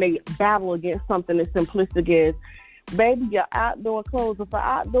towards when they battle against something as simplistic as, baby, your outdoor clothes are for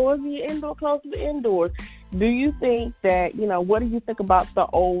outdoors and your indoor clothes are for indoors. Do you think that, what do you think about the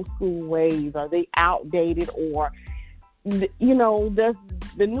old school ways? Are they outdated, or, does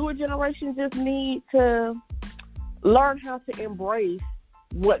the newer generation just need to learn how to embrace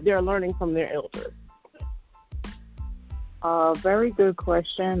what they're learning from their elders? Very good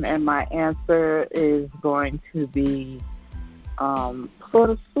question, and my answer is going to be sort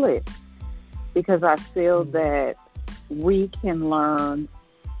of split, because I feel that we can learn,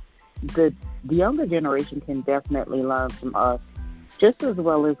 the younger generation can definitely learn from us just as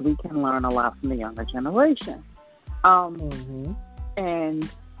well as we can learn a lot from the younger generation.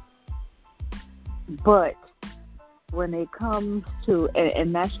 But when it comes to,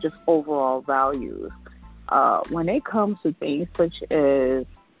 and that's just overall values, when it comes to things such as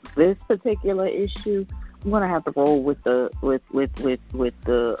this particular issue, I'm gonna have to roll with the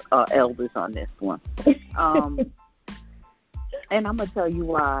elders on this one, and I'm gonna tell you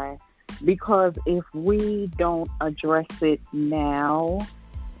why. Because if we don't address it now,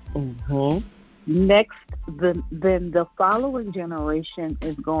 then the following generation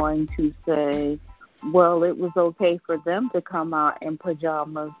is going to say, well, it was okay for them to come out in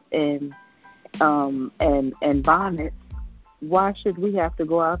pajamas and bonnets. Why should we have to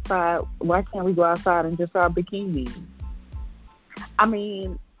go outside? Why can't we go outside in just our bikinis? I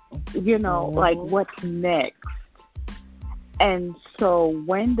mean, like, what's next? And so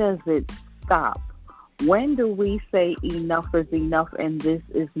when does it stop? When do we say enough is enough and this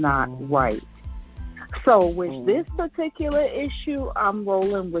is not right? So with this particular issue, I'm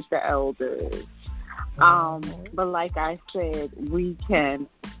rolling with the elders. But like I said, we can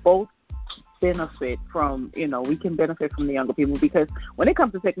both benefit from, we can benefit from the younger people, because when it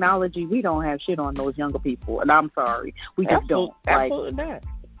comes to technology, we don't have shit on those younger people. And I'm sorry, we just don't. Absolutely not.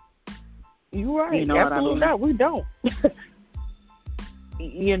 You're right. You know absolutely what I mean? not. We don't.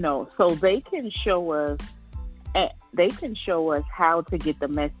 So they can show us how to get the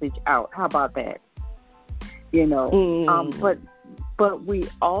message out. How about that? But we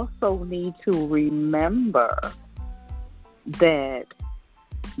also need to remember that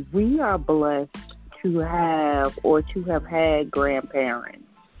we are blessed to have had grandparents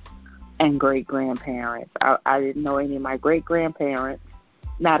and great-grandparents. I didn't know any of my great-grandparents,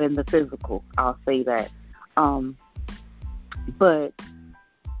 not in the physical, I'll say that. But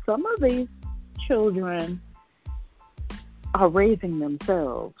some of these children are raising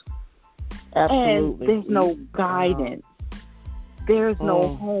themselves. Absolutely. And there's no guidance. There's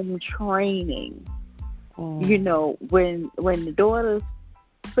no home training. You know, when the daughter's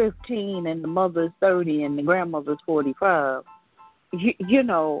 15 and the mother's 30 and the grandmother's 45, you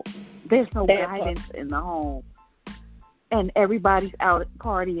know, there's no guidance in the home. And everybody's out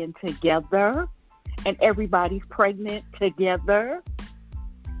partying together, and everybody's pregnant together.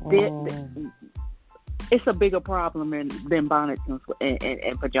 It's a bigger problem than bonnets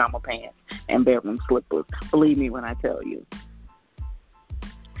and pajama pants and bedroom slippers. Believe me when I tell you.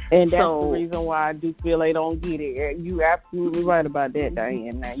 And that's the reason why I do feel they don't get it. You absolutely right about that,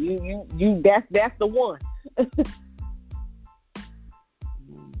 Diane. Now you that's the one.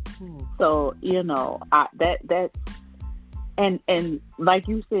 So, you know, that's and like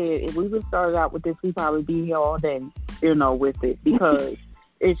you said, if we would start out with this, we'd probably be here all day, you know, with it, because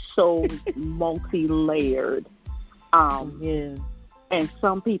it's so multi-layered. Yeah. And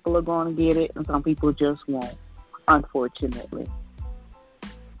some people are going to get it, and some people just won't, unfortunately.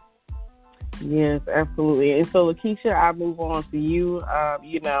 Yes, absolutely. And so, Lakeisha, I move on to you,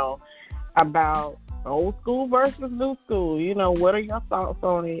 you know, about old school versus new school. You know, what are your thoughts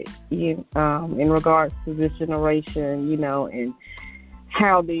on it in regards to this generation, you know, and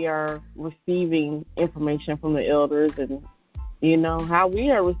how they are receiving information from the elders, and, you know, how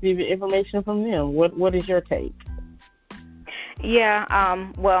we are receiving information from them? What is your take? Yeah,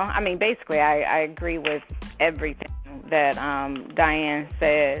 well, I mean, basically, I agree with everything that Diane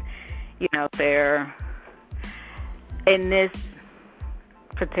said. You know, they're in this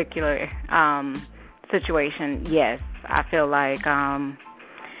particular situation. Yes, I feel like I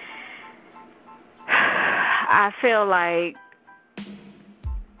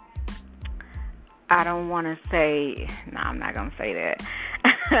don't want to say. No, I'm not gonna say that.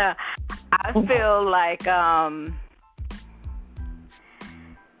 I feel like I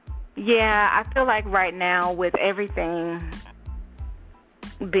feel like right now, with everything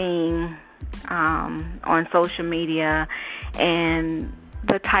being on social media and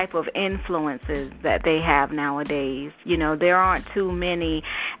the type of influences that they have nowadays, you know, there aren't too many.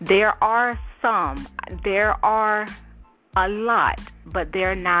 There are some. There are a lot, but they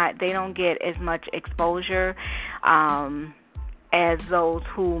don't get as much exposure as those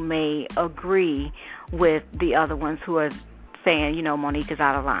who may agree with the other ones who are saying, you know, Monique is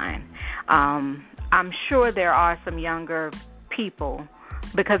out of line. I'm sure there are some younger people,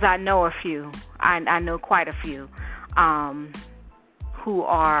 because I know a few. I know quite a few who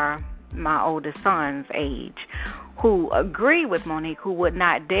are my oldest son's age, who agree with Monique, who would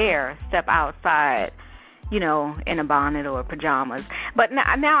not dare step outside, you know, in a bonnet or pajamas. But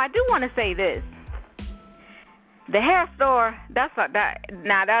now I do want to say this. The hair store, that's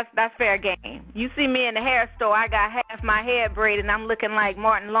fair game. You see me in the hair store, I got half my hair braided, and I'm looking like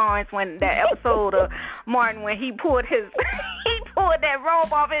Martin Lawrence when that episode of Martin, when he pulled that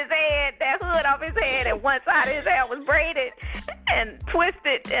robe off his head, that hood off his head, and one side of his hair was braided and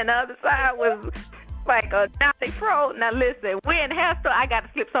twisted, and the other side was like a naughty fro. Now listen, we're in the hair store, I got to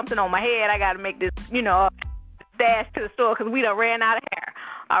slip something on my head. I got to make this, you know, dash to the store because we done ran out of hair.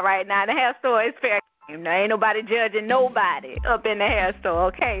 All right, now in the hair store, it's fair. Now, ain't nobody judging nobody up in the hair store,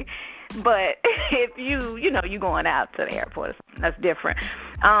 okay? But if you going out to the airport or something, that's different.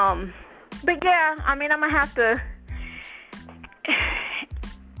 But yeah, I mean, I'm going to have to,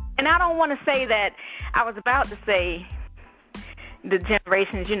 and I don't want to say that, I was about to say the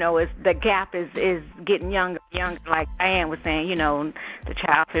generations, you know, the gap is getting younger, like Diane was saying, you know, the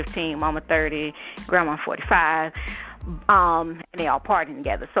child 15, mama 30, grandma 45, and they all partying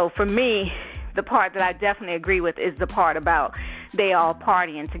together. So for me, the part that I definitely agree with is the part about they all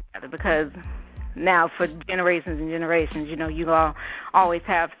partying together, because now for generations and generations, you know, you all always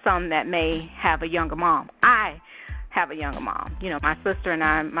have some that may have a younger mom. I have a younger mom. You know, my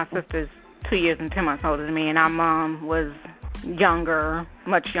sister's 2 years and 10 months older than me, and our mom was younger,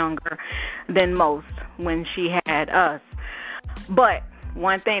 much younger than most when she had us. But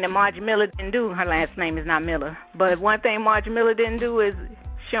one thing that Margie Miller didn't do, her last name is not Miller, but one thing Margie Miller didn't do is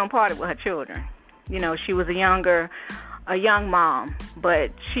she don't party with her children. You know, she was a young mom,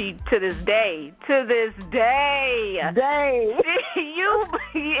 but she, to this day, you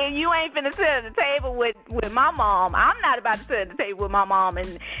ain't finna sit at the table with my mom. I'm not about to sit at the table with my mom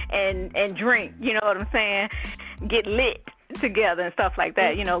and drink, you know what I'm saying, get lit. together and stuff like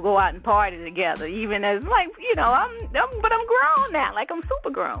that, go out and party together, even as like, but I'm grown now, like I'm super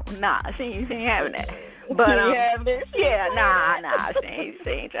grown. Nah, she ain't having that. But she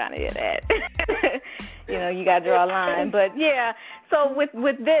ain't trying to hear that. You gotta draw a line. But yeah, so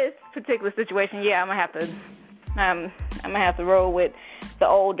with this particular situation, I'm gonna have to roll with the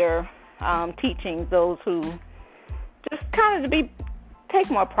older teachings, those who just kind of take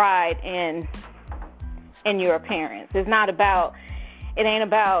more pride in your appearance. It ain't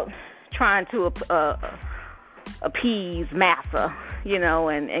about trying to appease massa,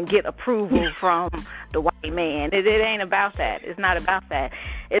 and get approval from the white man. It ain't about that. It's not about that.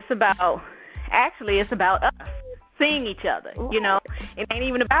 It's about us seeing each other. It ain't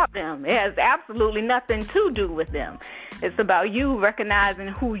even about them. It has absolutely nothing to do with them. It's about you recognizing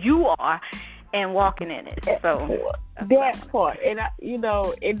who you are and walking in it. So that part, and and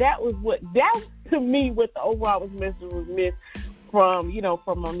that to me what the overall was missed from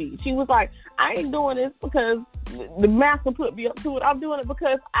Monique. She was like, I ain't doing this because the master put me up to it. I'm doing it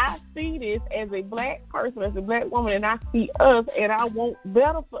because I see this as a black person, as a black woman, and I see us, and I want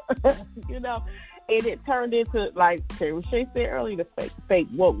better for us, And it turned into, like Terry Shea said earlier, the fake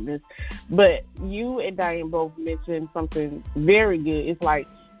wokeness. But you and Diane both mentioned something very good. It's like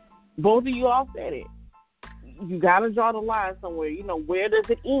both of you all said it. You got to draw the line somewhere. Where does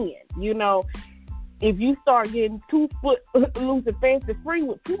it end? If you start getting 2 foot loose and fancy free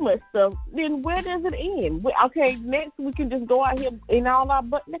with too much stuff, then where does it end? Okay, next we can just go out here in all our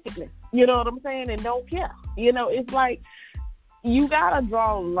butt nakedness. You know what I'm saying? And don't care. It's like you got to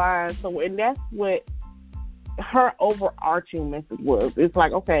draw a line somewhere. And that's what her overarching message was. It's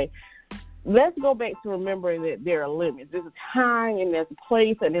like, okay, let's go back to remembering that there are limits. There's a time and there's a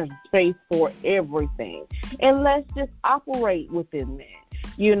place and there's a space for everything. And let's just operate within that,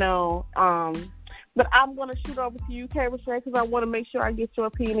 But I'm going to shoot over to you, Kay Rashay, because I want to make sure I get your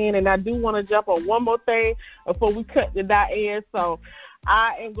opinion. And I do want to jump on one more thing before we cut the Diane. So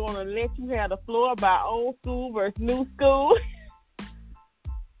I am going to let you have the floor about old school versus new school.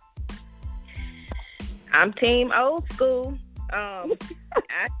 I'm team old school. I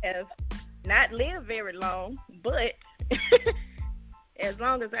have not lived very long, but as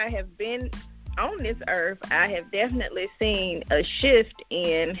long as I have been on this earth, I have definitely seen a shift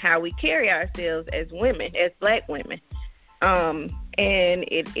in how we carry ourselves as women, as black women. And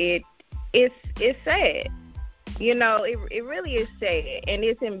it's sad. It really is sad, and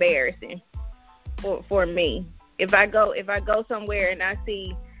it's embarrassing for me. If I go somewhere and I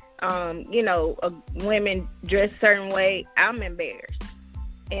see women dressed a certain way, I'm embarrassed.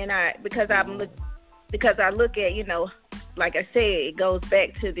 And because I look at, like I said, it goes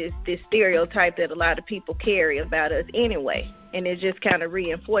back to this stereotype that a lot of people carry about us anyway. And it just kind of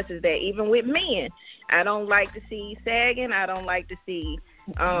reinforces that. Even with men, I don't like to see sagging. I don't like to see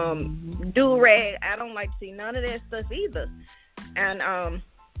do-rag. I don't like to see none of that stuff either. And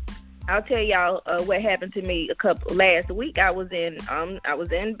I'll tell y'all what happened to me last week. I was in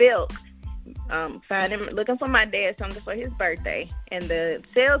Belk, looking for my dad something for his birthday, and the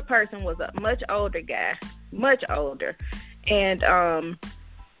salesperson was a much older guy, much older, and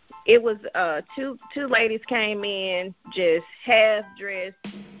it was two ladies came in just half dressed,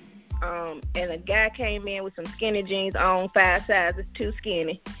 and a guy came in with some skinny jeans on, 5 sizes too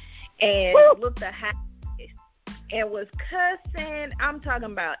skinny, and looked the hot and was cussing. I'm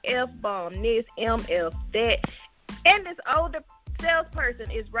talking about F-bomb this, MF that, and this older salesperson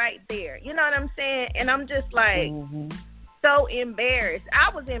is right there. You know what I'm saying? And I'm just like so embarrassed. I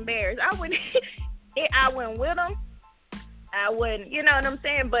was embarrassed. I went with them. I wouldn't, you know what I'm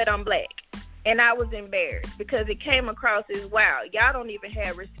saying? But I'm black. And I was embarrassed because it came across as, wow, y'all don't even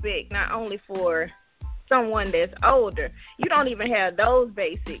have respect, not only for someone that's older. You don't even have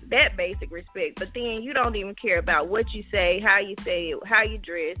that basic respect, but then you don't even care about what you say it, how you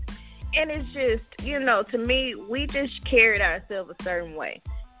dress. And it's just, to me, we just carried ourselves a certain way.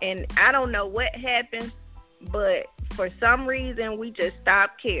 And I don't know what happened, but for some reason, we just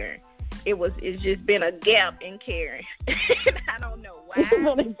stopped caring. It's just been a gap in caring. I don't know why. It's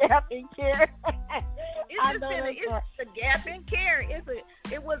been a gap in caring. It's a gap in caring. It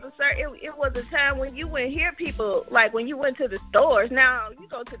was a time when you wouldn't hear people, like when you went to the stores. Now you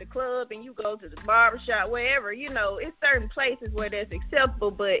go to the club and you go to the barbershop, wherever, it's certain places where that's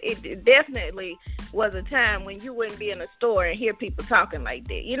acceptable, but it definitely was a time when you wouldn't be in a store and hear people talking like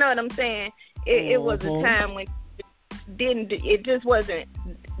that. You know what I'm saying? It was a time when it just wasn't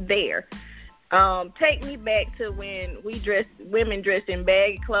there. Take me back to when women dressed in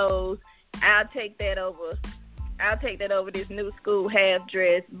baggy clothes. I'll take that over this new school half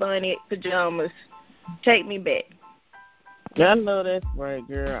dress, bonnet, pajamas. Take me back. I know that's right,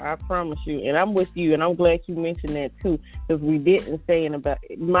 girl. I promise you. And I'm with you. And I'm glad you mentioned that, too. Because we didn't say it about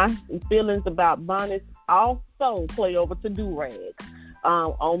my feelings about bonnets also play over to do-rags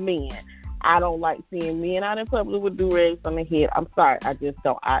on men. I don't like seeing men out in public with do-rags on their head. I'm sorry. I just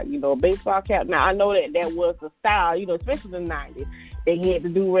don't. A baseball cap. Now, I know that was the style, especially in the 90s. They had the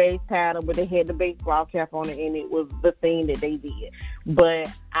do-rag pattern, but they had the baseball cap on it, and it was the thing that they did. But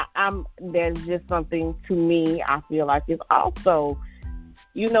that's just something to me. I feel like it's also,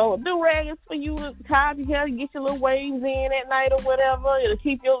 do-rag is for you to tie your hair, get your little waves in at night or whatever. It'll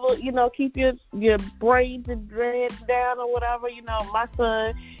keep your little, keep your braids and dreads down or whatever. My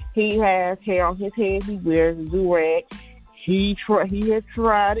son, he has hair on his head. He wears a do-rag. He has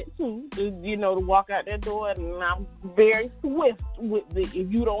tried it too, to walk out that door, and I'm very swift with it.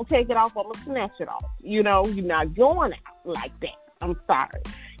 If you don't take it off, I'm gonna snatch it off. You're not going out like that. I'm sorry.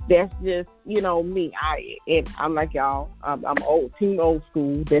 That's just, me. I'm like y'all. I'm old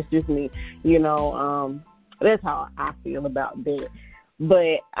school. That's just me. That's how I feel about that.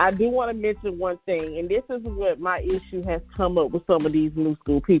 But I do want to mention one thing, and this is what my issue has come up with some of these new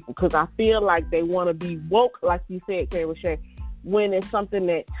school people, because I feel like they want to be woke, like you said, K. when it's something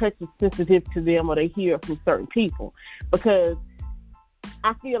that touches sensitive to them or they hear it from certain people. Because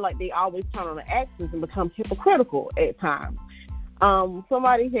I feel like they always turn on the accents and become hypocritical at times.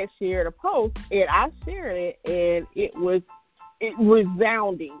 Somebody had shared a post, and I shared it, and it was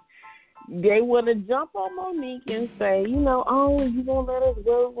resounding. They want to jump on Monique and say, you won't let us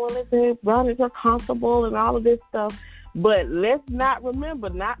go, want to say bonnets are comfortable and all of this stuff. But let's not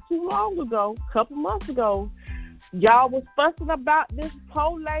remember, not too long ago, a couple months ago, y'all was fussing about this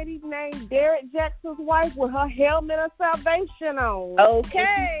poor lady named Derek Jackson's wife with her helmet of salvation on. Okay.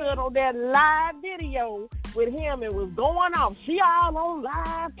 And she stood on that live video with him and was going off. She all on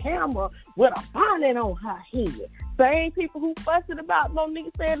live camera with a bonnet on her head. Same people who fussing about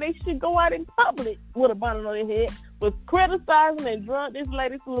Monique saying they should go out in public with a bonnet on their head was criticizing and drug this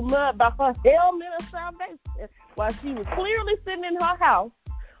lady through the mud about her helmet of salvation while she was clearly sitting in her house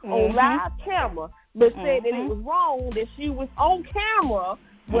on live camera, but said that it was wrong that she was on camera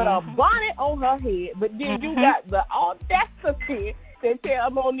with a bonnet on her head. But then you got the audacity to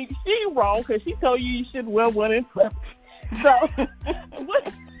tell Monique she wrong because she told you should wear one in public. So,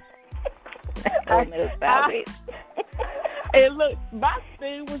 what? And look, my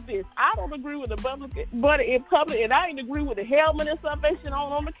thing was this. I don't agree with the bonnet in public, and I ain't agree with the helmet and salvation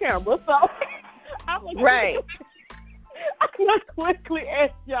on the camera. So, I'm going to quickly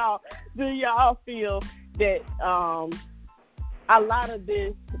ask y'all, do y'all feel that a lot of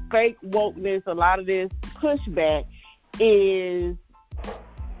this fake wokeness, a lot of this pushback is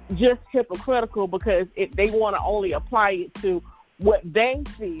just hypocritical because they want to only apply it to what they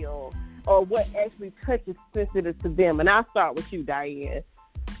feel or what actually touches sensitive to them? And I'll start with you, Diane.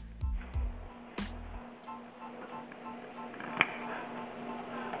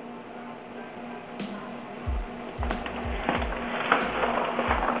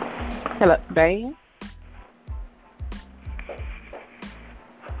 Hello, Diane?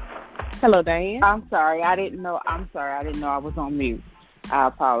 Hello, Diane? I'm sorry. I didn't know I was on mute. I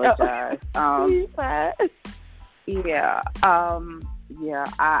apologize. I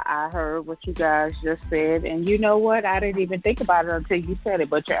heard what you guys just said, and you know what? I didn't even think about it until you said it,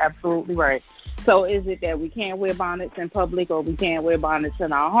 but you're absolutely right. So is it that we can't wear bonnets in public or we can't wear bonnets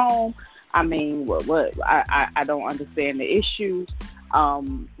in our home? I mean, what? I don't understand the issue,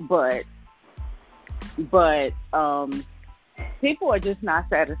 but people are just not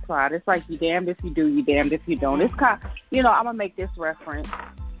satisfied. It's like you damned if you do, you damned if you don't. It's kind of, I'm gonna make this reference.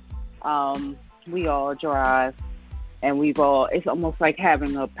 We all drive, and it's almost like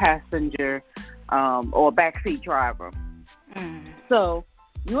having a passenger or a backseat driver. So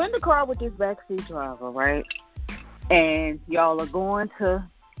you're in the car with this backseat driver, right? And y'all are going to,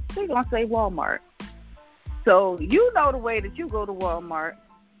 we're gonna say Walmart. So you know the way that you go to Walmart,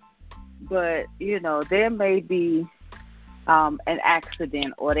 but there may be an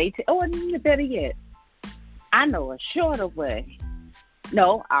accident, or better yet, I know a shorter way.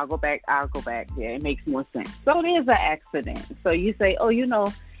 No, I'll go back. Yeah, it makes more sense. So there's an accident. So you say,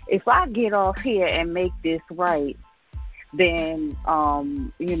 if I get off here and make this right, then,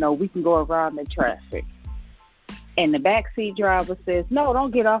 we can go around the traffic. And the backseat driver says, no,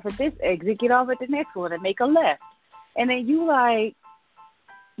 don't get off at this exit. Get off at the next one and make a left. And then you like,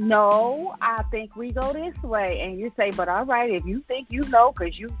 no, I think we go this way. And you say, but all right, if you think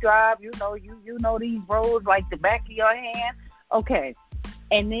because you drive, you know these roads like the back of your hand. Okay.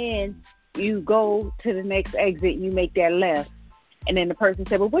 And then you go to the next exit and you make that left. And then the person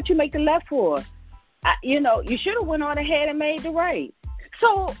said, well, what you make the left for? You should have went on ahead and made the right.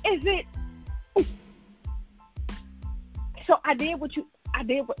 So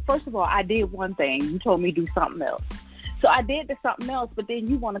first of all, I did one thing. You told me to do something else. So I did the something else, but then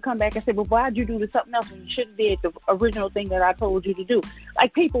you want to come back and say, well, why'd you do the something else when you should have did the original thing that I told you to do?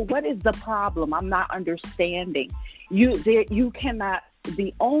 Like, people, what is the problem? I'm not understanding. You cannot,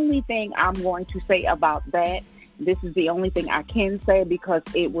 the only thing I'm going to say about that, this is the only thing I can say, because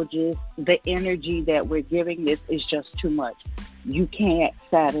it will just, the energy that we're giving this is just too much. You can't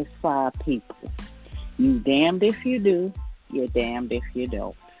satisfy people. You damned if you do, you're damned if you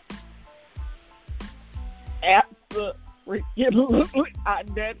don't. Absolutely.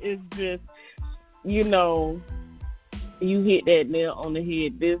 That is just, you hit that nail on the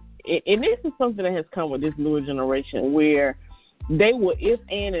head. This is something that has come with this newer generation, where they will if,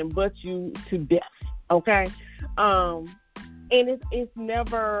 and but you to death. Okay, and it's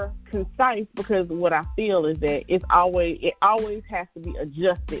never concise, because what I feel is that it always has to be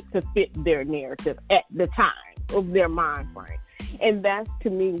adjusted to fit their narrative at the time of their mind frame, and that's, to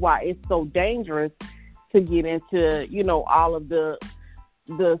me, why it's so dangerous to get into, all of the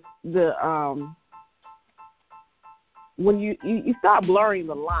when you start blurring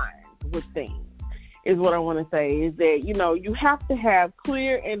the lines with things, is what I want to say, is that, you have to have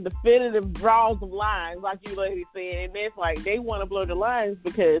clear and definitive draws of lines, like you lady said, and it's like they want to blur the lines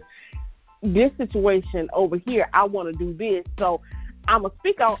because this situation over here, I want to do this, so I'm going to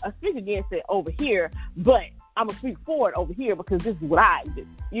speak against it over here, but I'm going to speak forward over here because this is what I do.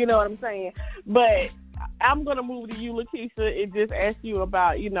 You know what I'm saying? But I'm going to move to you, Lakeisha, and just ask you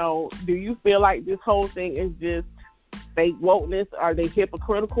about, do you feel like this whole thing is just fake wokeness? Are they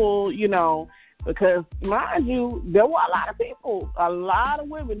hypocritical? Because, mind you, there were a lot of people, a lot of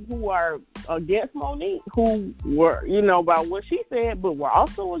women who are against Monique, who were, about what she said, but were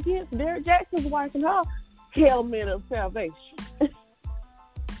also against Derrick Jackson's wife and her helmet of salvation.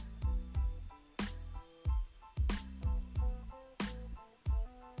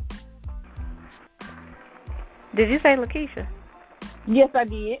 Did you say Lakeisha? Yes, I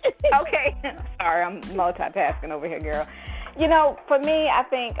did. Okay. Sorry, I'm multitasking over here, girl. For me, I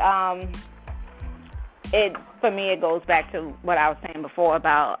think it goes back to what I was saying before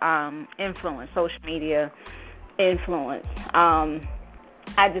about influence, social media influence. I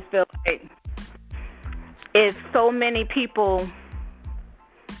just feel like if so many people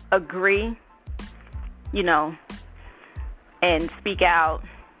agree, and speak out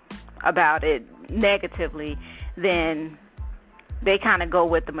about it negatively, then they kind of go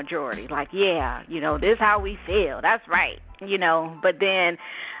with the majority. Like, yeah, this is how we feel. That's right. But then,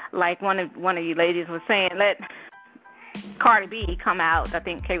 like one of you ladies was saying, let Cardi B come out. I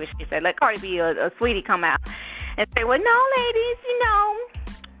think Kay she said, let Cardi B or Sweetie come out and say, well, no, ladies,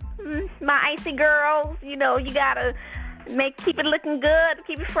 my icy girls, you gotta keep it looking good,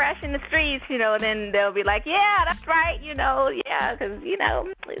 keep it fresh in the streets, and then they'll be like, yeah, that's right, yeah, because,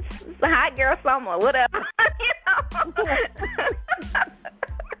 it's a hot girl summer, whatever,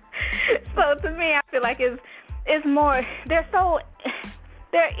 So to me, I feel like it's more,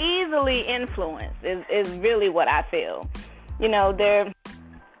 they're easily influenced, is really what I feel. They're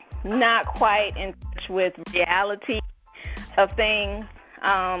not quite in touch with reality of things,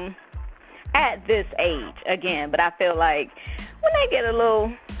 at this age, again, but I feel like when they get a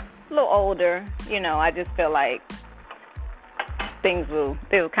little older, I just feel like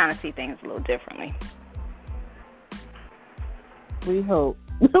they'll kind of see things a little differently. We hope.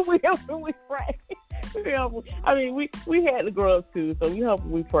 We hope and we pray. I mean, we had to grow up too, so we hope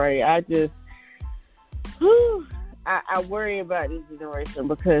and we pray. I just, I worry about this generation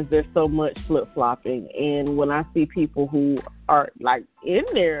because there's so much flip-flopping, and when I see people who are like in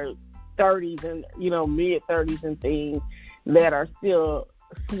their 30s and mid-30s and things that are still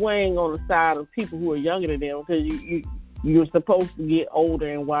swaying on the side of people who are younger than them, because you're supposed to get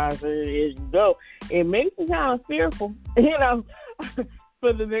older and wiser as you go. It makes me kind of fearful,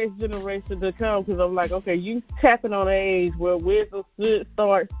 for the next generation to come, because I'm like, okay, you tapping on an age where wisdom should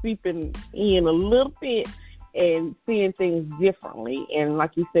start seeping in a little bit and seeing things differently. And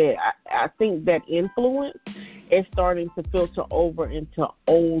like you said, I think that influence is starting to filter over into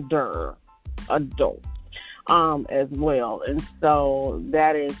older adults as well. And so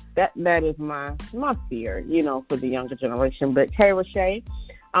that is my fear, for the younger generation. But Kay Rashay,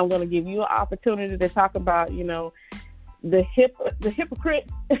 I'm going to give you an opportunity to talk about, the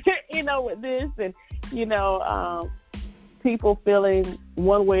hypocrites, with this, and people feeling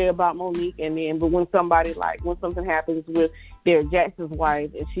one way about Monique, but when something happens with Derrick Jackson's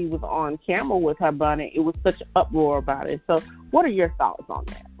wife and she was on camera with her bonnet, it was such an uproar about it. So what are your thoughts on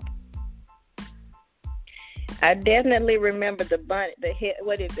that? I definitely remember the Bonnet,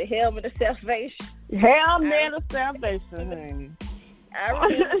 what is the helmet of salvation? Helmet of salvation, honey. I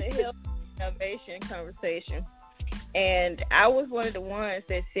remember the helmet of salvation conversation, and I was one of the ones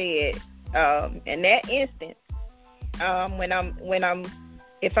that said, in that instance,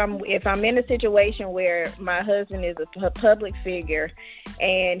 if I'm in a situation where my husband is a public figure,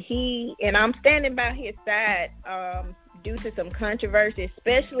 and I'm standing by his side, due to some controversy,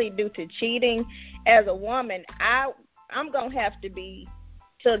 especially due to cheating, as a woman, I'm gonna have to be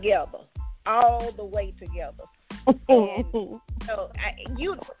together, all the way together. And so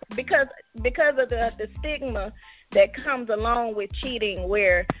because of the stigma that comes along with cheating,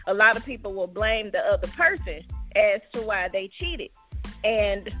 where a lot of people will blame the other person as to why they cheated,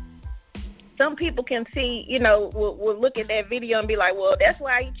 and some people can see, will look at that video and be like, well, that's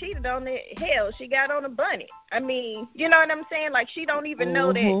why he cheated on it. Hell, she got on a bunny. I mean, you know what I'm saying? Like, she don't even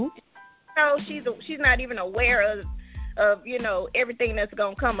know that, she's not even aware of everything that's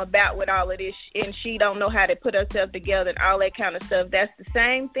going to come about with all of this, and she don't know how to put herself together and all that kind of stuff. That's the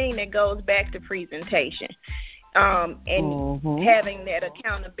same thing that goes back to presentation, and having that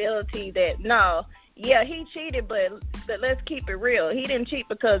accountability that, no, yeah, he cheated, but let's keep it real. He didn't cheat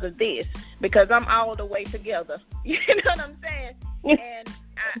because of this, because I'm all the way together. You know what I'm saying? And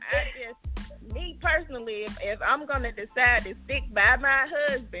I just, me personally, if I'm going to decide to stick by my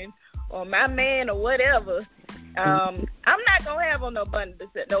husband or my man or whatever, I'm not going to have on no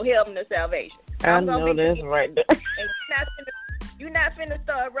helmet of salvation. I know that's right there. And you're not finna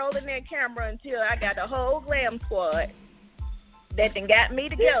start rolling that camera until I got the whole glam squad that then got me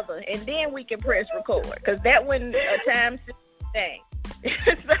together, and then we can press record, because that wasn't a time thing.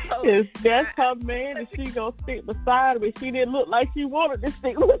 So, if that's her man, and she gonna stick beside him, and she didn't look like she wanted to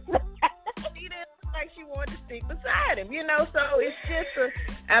stick beside him. She didn't look like she wanted to stick beside him, so it's just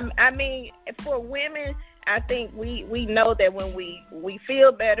I mean, for women, I think we know that when we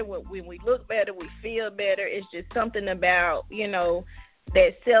feel better, when we look better, we feel better. It's just something about,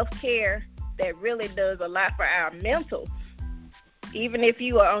 that self-care that really does a lot for our mental. Even if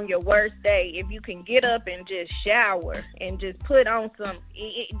you are on your worst day, if you can get up and just shower and just put on some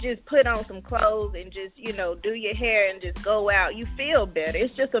clothes and just, do your hair and just go out, you feel better.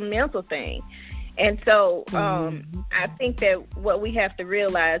 It's just a mental thing. And so I think that what we have to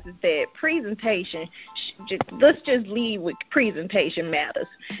realize is that presentation, let's just lead with presentation matters.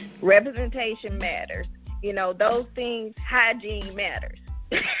 Representation matters. Those things, hygiene matters.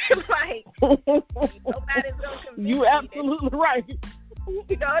 Like, nobody's gonna convince you absolutely right.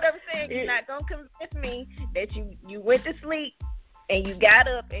 You know what I'm saying? You're not gonna convince me that you went to sleep and you got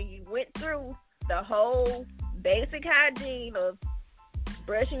up and you went through the whole basic hygiene of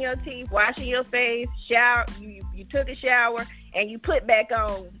brushing your teeth, washing your face, shower. You took a shower and you put back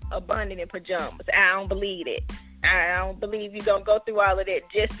on a bunny and pajamas. I don't believe it. I don't believe you're gonna go through all of that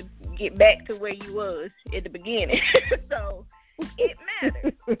just to get back to where you was at the beginning. So it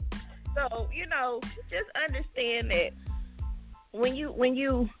matters. So, just understand that when you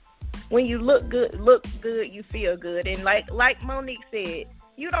look good, you feel good. And like Monique said,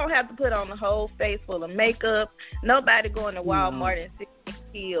 you don't have to put on the whole face full of makeup. Nobody going to Walmart and 6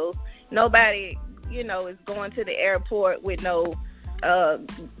 heels. Nobody, is going to the airport with no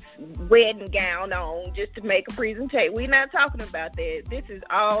wedding gown on just to make a presentation. We're not talking about that. This is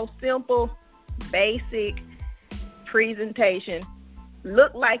all simple, basic presentation.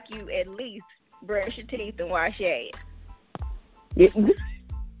 Look like you at least brush your teeth and wash your ass.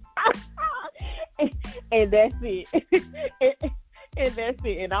 And that's it. And that's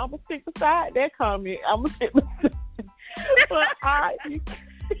it. And I'm gonna stick beside that comment. I'm gonna stick beside.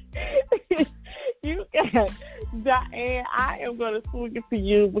 But you guys, Diane, I am gonna swing it to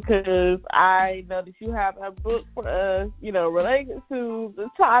you because I know that you have a book for us, related to the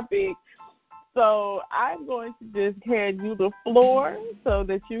topic. So I'm going to just hand you the floor so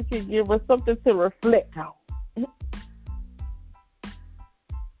that you can give us something to reflect on.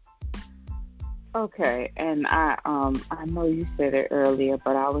 Okay, and I know you said it earlier,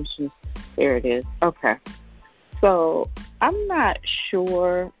 but I was just, there it is. Okay. So I'm not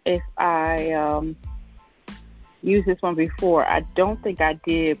sure if I used this one before. I don't think I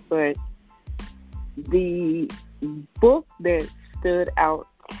did, but the book that stood out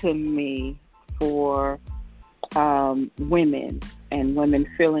to me for women and women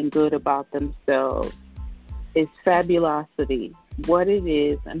feeling good about themselves is Fabulosity, What It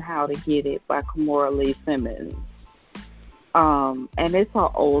Is and How to Get It by Kimora Lee Simmons. And it's an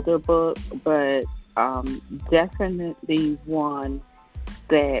older book, but definitely one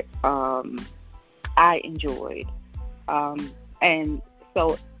that I enjoyed. And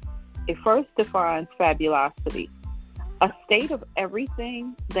so It first defines fabulosity, a state of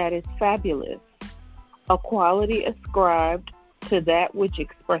everything that is fabulous, a quality ascribed to that which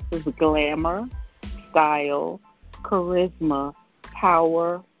expresses glamour, style, charisma,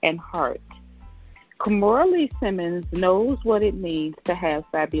 power, and heart. Kimora Lee Simmons knows what it means to have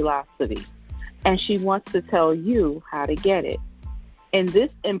fabulosity, and she wants to tell you how to get it. In this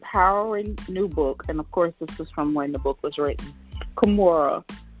empowering new book, and of course this was from when the book was written, Kimora,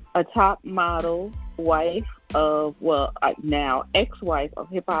 a top model, wife of, now ex-wife of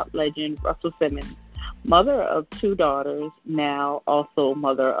hip-hop legend Russell Simmons, mother of 2 daughters, now also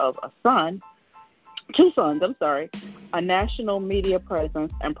mother of two sons, a national media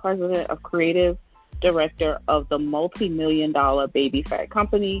presence, and president of creative director of the multi-million-dollar Baby Fat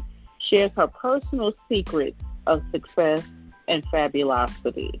Company, shares her personal secrets of success and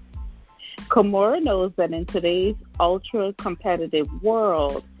fabulosity. Kimora knows that in today's ultra-competitive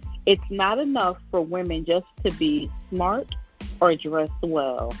world, it's not enough for women just to be smart or dress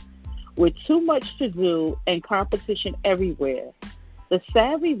well. With too much to do and competition everywhere, the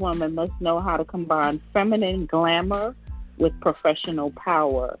savvy woman must know how to combine feminine glamour with professional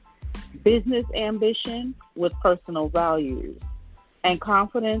power, business ambition with personal values, and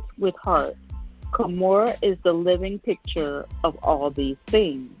confidence with heart. Kimora is the living picture of all these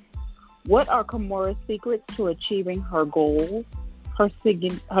things. What are Kimora's secrets to achieving her goals, her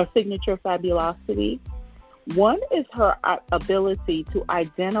signature fabulosity? One is her ability to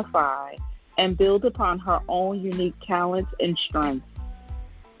identify and build upon her own unique talents and strengths.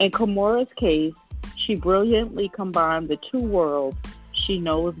 In Kimora's case, she brilliantly combined the 2 worlds she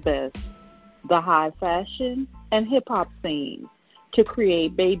knows best, the high fashion and hip-hop scene, to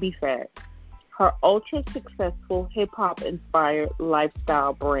create Baby Fat, her ultra-successful hip-hop inspired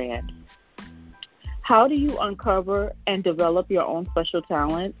lifestyle brand. How do you uncover and develop your own special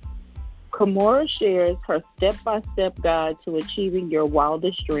talents? Kimora shares her step-by-step guide to achieving your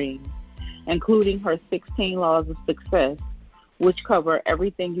wildest dreams, including her 16 laws of success, which cover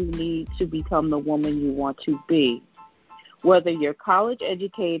everything you need to become the woman you want to be. Whether you're college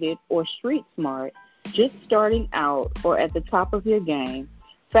educated or street smart, just starting out or at the top of your game,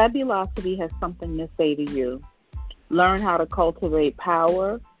 Fabulosity has something to say to you. Learn how to cultivate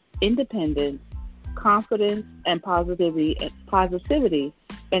power, independence, confidence, and positivity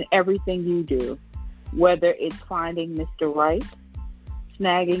in everything you do, whether it's finding Mr. Right,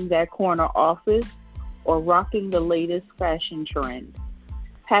 snagging that corner office, or rocking the latest fashion trend.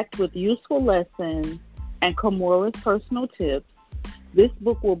 Packed with useful lessons and Kimora's personal tips, this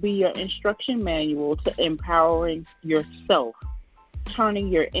book will be your instruction manual to empowering yourself, turning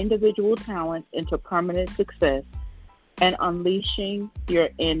your individual talents into permanent success, and unleashing your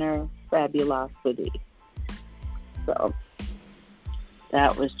inner fabulosity. So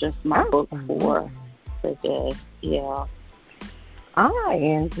that was just my book for today. Yeah. I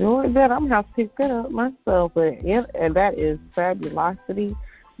enjoyed that. I'm going to have to pick that up myself. And that is Fabulosity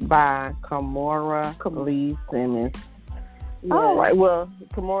by Kimora Lee Simmons. Yeah. All right. Well, she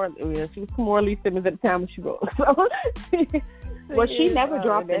was Kimora Lee Simmons at the time when she wrote. So, well, she never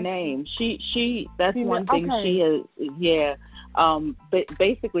dropped the name. That's one thing she is. Yeah. But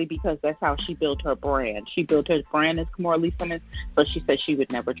basically because that's how she built her brand. She built her brand as Kimora Lee Simmons, so she said she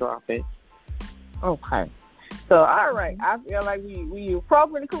would never drop it. Okay. So, all right. I feel like we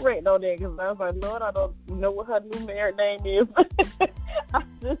appropriately correct on that because I was like, Lord, I don't know what her new married name is.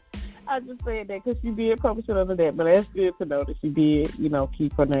 I just said that because she did publish it under that. But that's good to know that she did,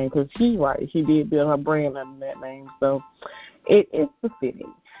 keep her name because she's right. She did build her brand under that name. So, it's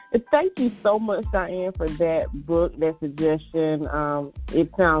befitting. Thank you so much, Diane, for that book, that suggestion. It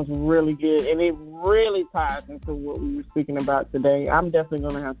sounds really good, and it really ties into what we were speaking about today. I'm definitely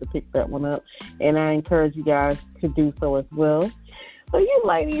going to have to pick that one up, and I encourage you guys to do so as well. So, you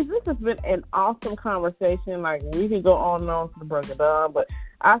ladies, this has been an awesome conversation. Like, we could go on and on to the break of dawn, but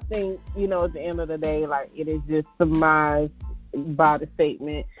I think, at the end of the day, like, it is just surmised by the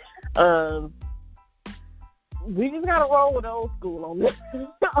statement of we just gotta roll with old school on this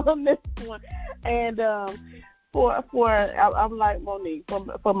one. And I'm like Monique,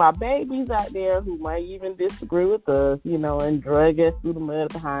 for my babies out there who might even disagree with us, and drag us through the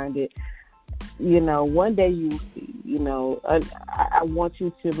mud behind it. One day you see. I want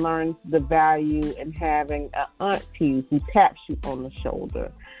you to learn the value in having an auntie who taps you on the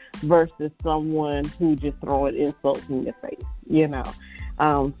shoulder versus someone who just throwing insults in your face.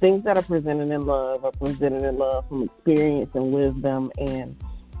 Things that are presented in love are presented in love from experience and wisdom. And,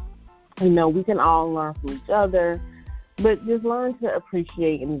 we can all learn from each other. But just learn to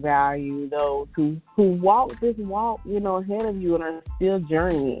appreciate and value those who walk this walk, ahead of you and are still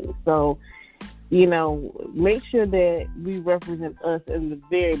journeying. So, make sure that we represent us in the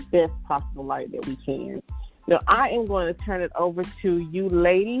very best possible light that we can. Now, I am going to turn it over to you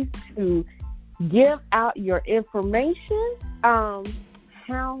ladies to give out your information,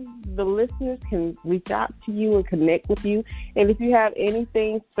 how the listeners can reach out to you and connect with you. And if you have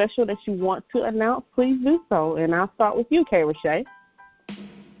anything special that you want to announce, please do so. And I'll start with you, Kay Rashay.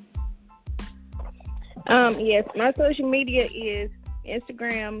 Yes, my social media is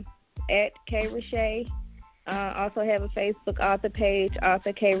Instagram at Kay Rashay. Also have a Facebook author page,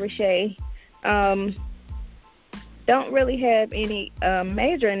 Author Kay Rashay. Don't really have any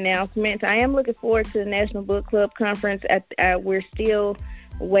major announcements. I am looking forward to the National Book Club Conference. We're still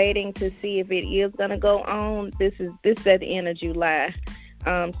waiting to see if it is going to go on. This is at the end of July.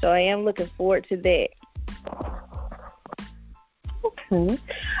 So I am looking forward to that. Okay.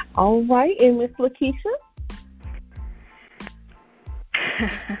 All right. And Miss Lakeisha?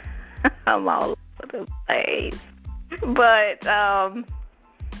 I'm all over the place. But,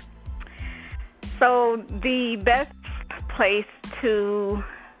 so the best place to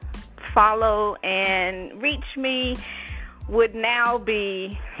follow and reach me would now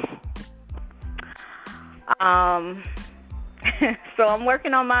be, so I'm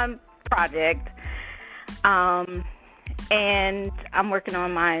working on my project, and I'm working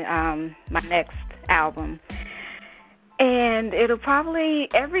on my next album. And it'll probably,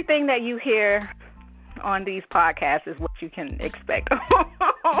 everything that you hear on these podcasts is what you can expect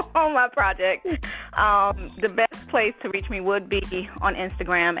on my project. The best place to reach me would be on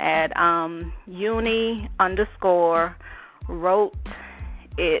Instagram at uni_wrote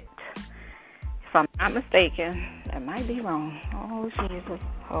it. If I'm not mistaken, that might be wrong. Oh, Jesus.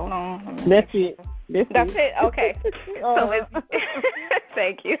 Hold on. That's it. That's it? Okay. So it's,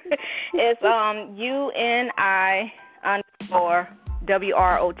 thank you. It's UNI_WROTE_IT.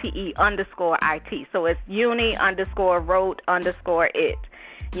 So it's uni_wrote_it.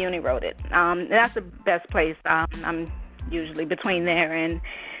 Uni wrote it. That's the best place. I'm usually between there and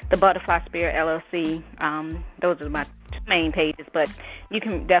the Butterfly Spirit LLC. Those are my two main pages, but you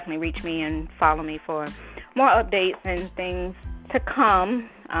can definitely reach me and follow me for more updates and things to come.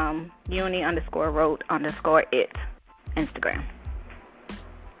 Uni_wrote_it Instagram.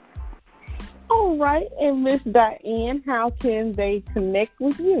 All right. And Miss Diane, how can they connect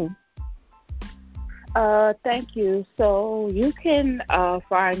with you? Thank you. So you can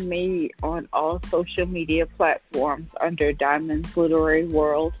find me on all social media platforms under Diamond's Literary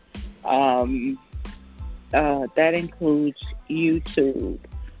World. That includes YouTube,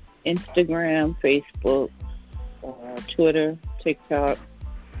 Instagram, Facebook, Twitter, TikTok,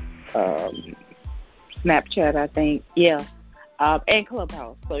 Snapchat, I think. Yeah. And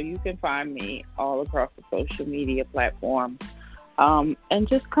Clubhouse. So you can find me all across the social media platforms. And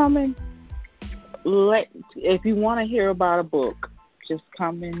just come and if you want to hear about a book, just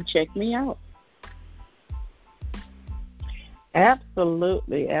come and check me out.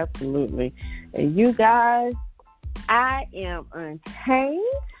 Absolutely, absolutely. And you guys, I am untamed,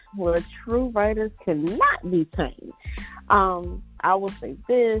 where true writers cannot be tamed. I will say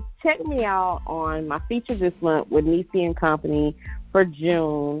this. Check me out on my feature this month with Nisi and Company for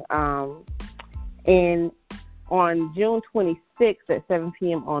June. And on June 26th at 7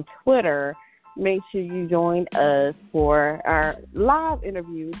 p.m. on Twitter, make sure you join us for our live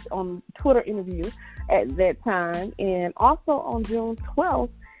interviews on Twitter interview at that time. And also on June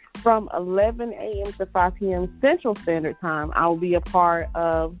 12th from 11 a.m. to 5 p.m. Central Standard Time, I will be a part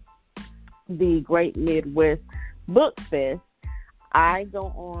of the Great Midwest Book Fest. I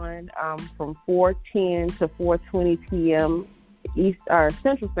go on from 4:10 to 4:20 p.m.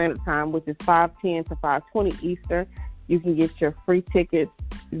 Central Standard Time, which is 5:10 to 5:20 Eastern. You can get your free tickets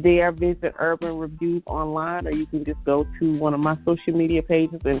there. Visit Urban Review online, or you can just go to one of my social media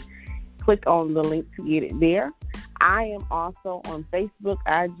pages and click on the link to get it there. I am also on Facebook,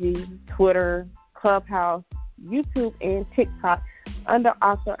 IG, Twitter, Clubhouse, YouTube, and TikTok under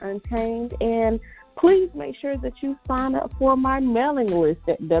Author Untamed. And please make sure that you sign up for my mailing list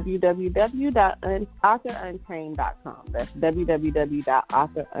at www.authoruntamed.com. That's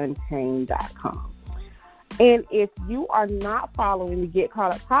www.authoruntamed.com. And if you are not following the Get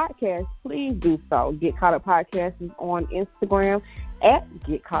Caught Up podcast, please do so. Get Caught Up podcast is on Instagram at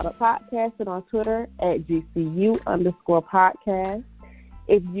Get Caught Up podcast and on Twitter at GCU_podcast.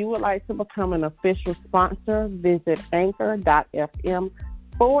 If you would like to become an official sponsor, visit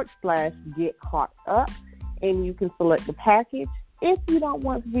anchor.fm/Get Caught Up, and you can select the package. If you don't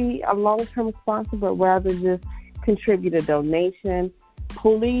want to be a long-term sponsor, but rather just contribute a donation,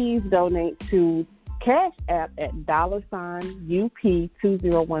 please donate to Cash App at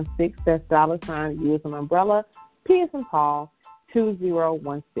 $UP2016. That's $U as an umbrella, P as in Paul,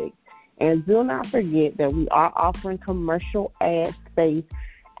 2016. And do not forget that we are offering commercial ad space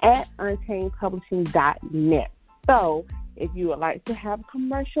at untamedpublishing.net. So if you would like to have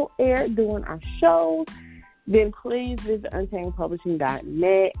commercial aired during our shows, then please visit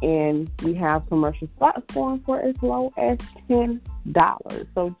untamedpublishing.net, and we have commercial spots going for as low as $10.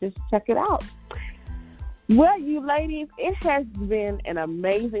 So just check it out. Well, you ladies, it has been an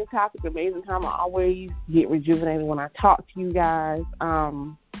amazing topic, amazing time. I always get rejuvenated when I talk to you guys.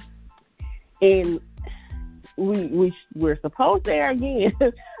 And we're supposed to air again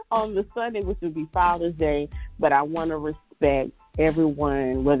on the Sunday, which would be Father's Day, but I want to respect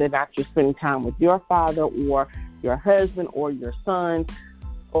everyone, whether or not you're spending time with your father or your husband or your son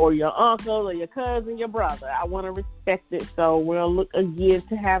or your uncle or your cousin, your brother. I want to respect it. So we'll look again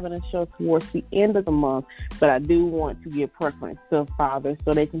to having a show towards the end of the month, but I do want to give preference to fathers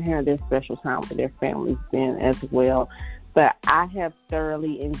so they can have their special time with their families then as well. But I have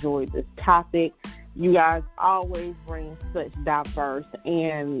thoroughly enjoyed this topic. You guys always bring such diverse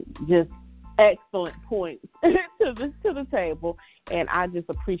and just excellent points to the table, and I just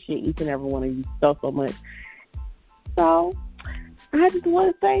appreciate each and every one of you so much. So I just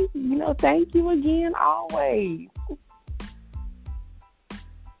want to say, thank you again always.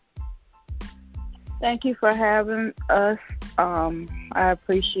 Thank you for having us. I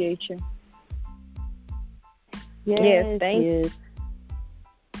appreciate you. Yes, thank you.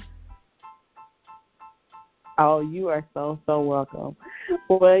 Oh, you are so welcome.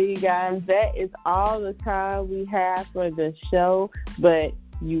 Well, you guys, that is all the time we have for the show, but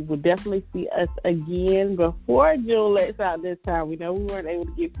you will definitely see us again before June lets out this time. We know we weren't able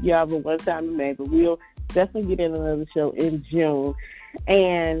to get y'all but one time today, but we'll definitely get in another show in June.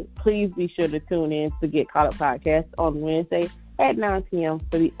 And please be sure to tune in to Get Caught Up Podcast on Wednesday at 9 p.m.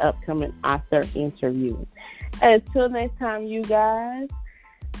 for the upcoming author interview. Until next time, you guys,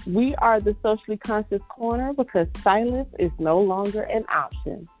 we are the Socially Conscious Corner because silence is no longer an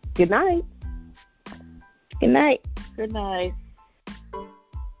option. Good night. Good night. Good night.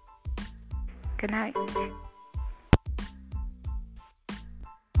 Good night.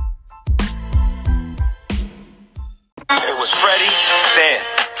 It was Freddie, Stan,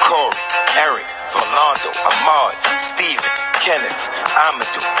 Corey, Eric, Rolando, Ahmad, Steven, Kenneth,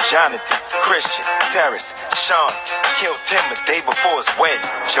 Amadou, Jonathan, Christian, Terrace, Sean. Killed him a day before his wedding.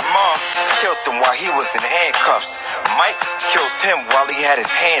 Jamal killed him while he was in handcuffs. Mike killed him while he had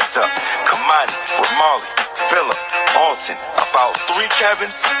his hands up. Kamani, Ramali, Phillip, Alton. About 3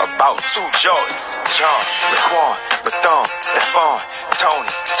 Kevins, about 2 Jordans. John, Laquan, Bathon, Stephon,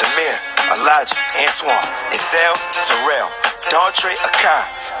 Tony, Tamir, Elijah, Antoine, Isel, Terrell, Daughtry, Akai,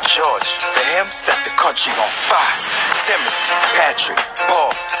 George. For him, set the country on fire. Timothy, Patrick,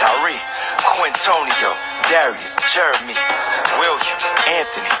 Paul, Tyree, Quintonio, Darius, Jeremy, William,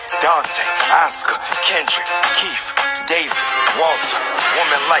 Anthony, Dante, Oscar, Kendrick, Keith, David, Walter,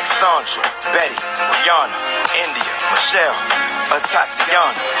 women like Sandra, Betty, Rihanna, India, Michelle,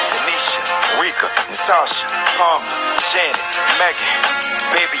 Tatiana, Tanisha, Rika, Natasha, Pamela, Janet, Megan,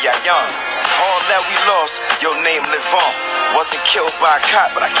 baby Ayana. All that we lost, your name live on. Wasn't killed by a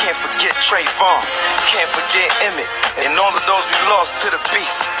cop, but I can't forget Trayvon. Can't forget Emmett, and all of those we lost to the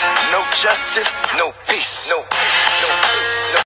beast. No justice, no peace. No peace.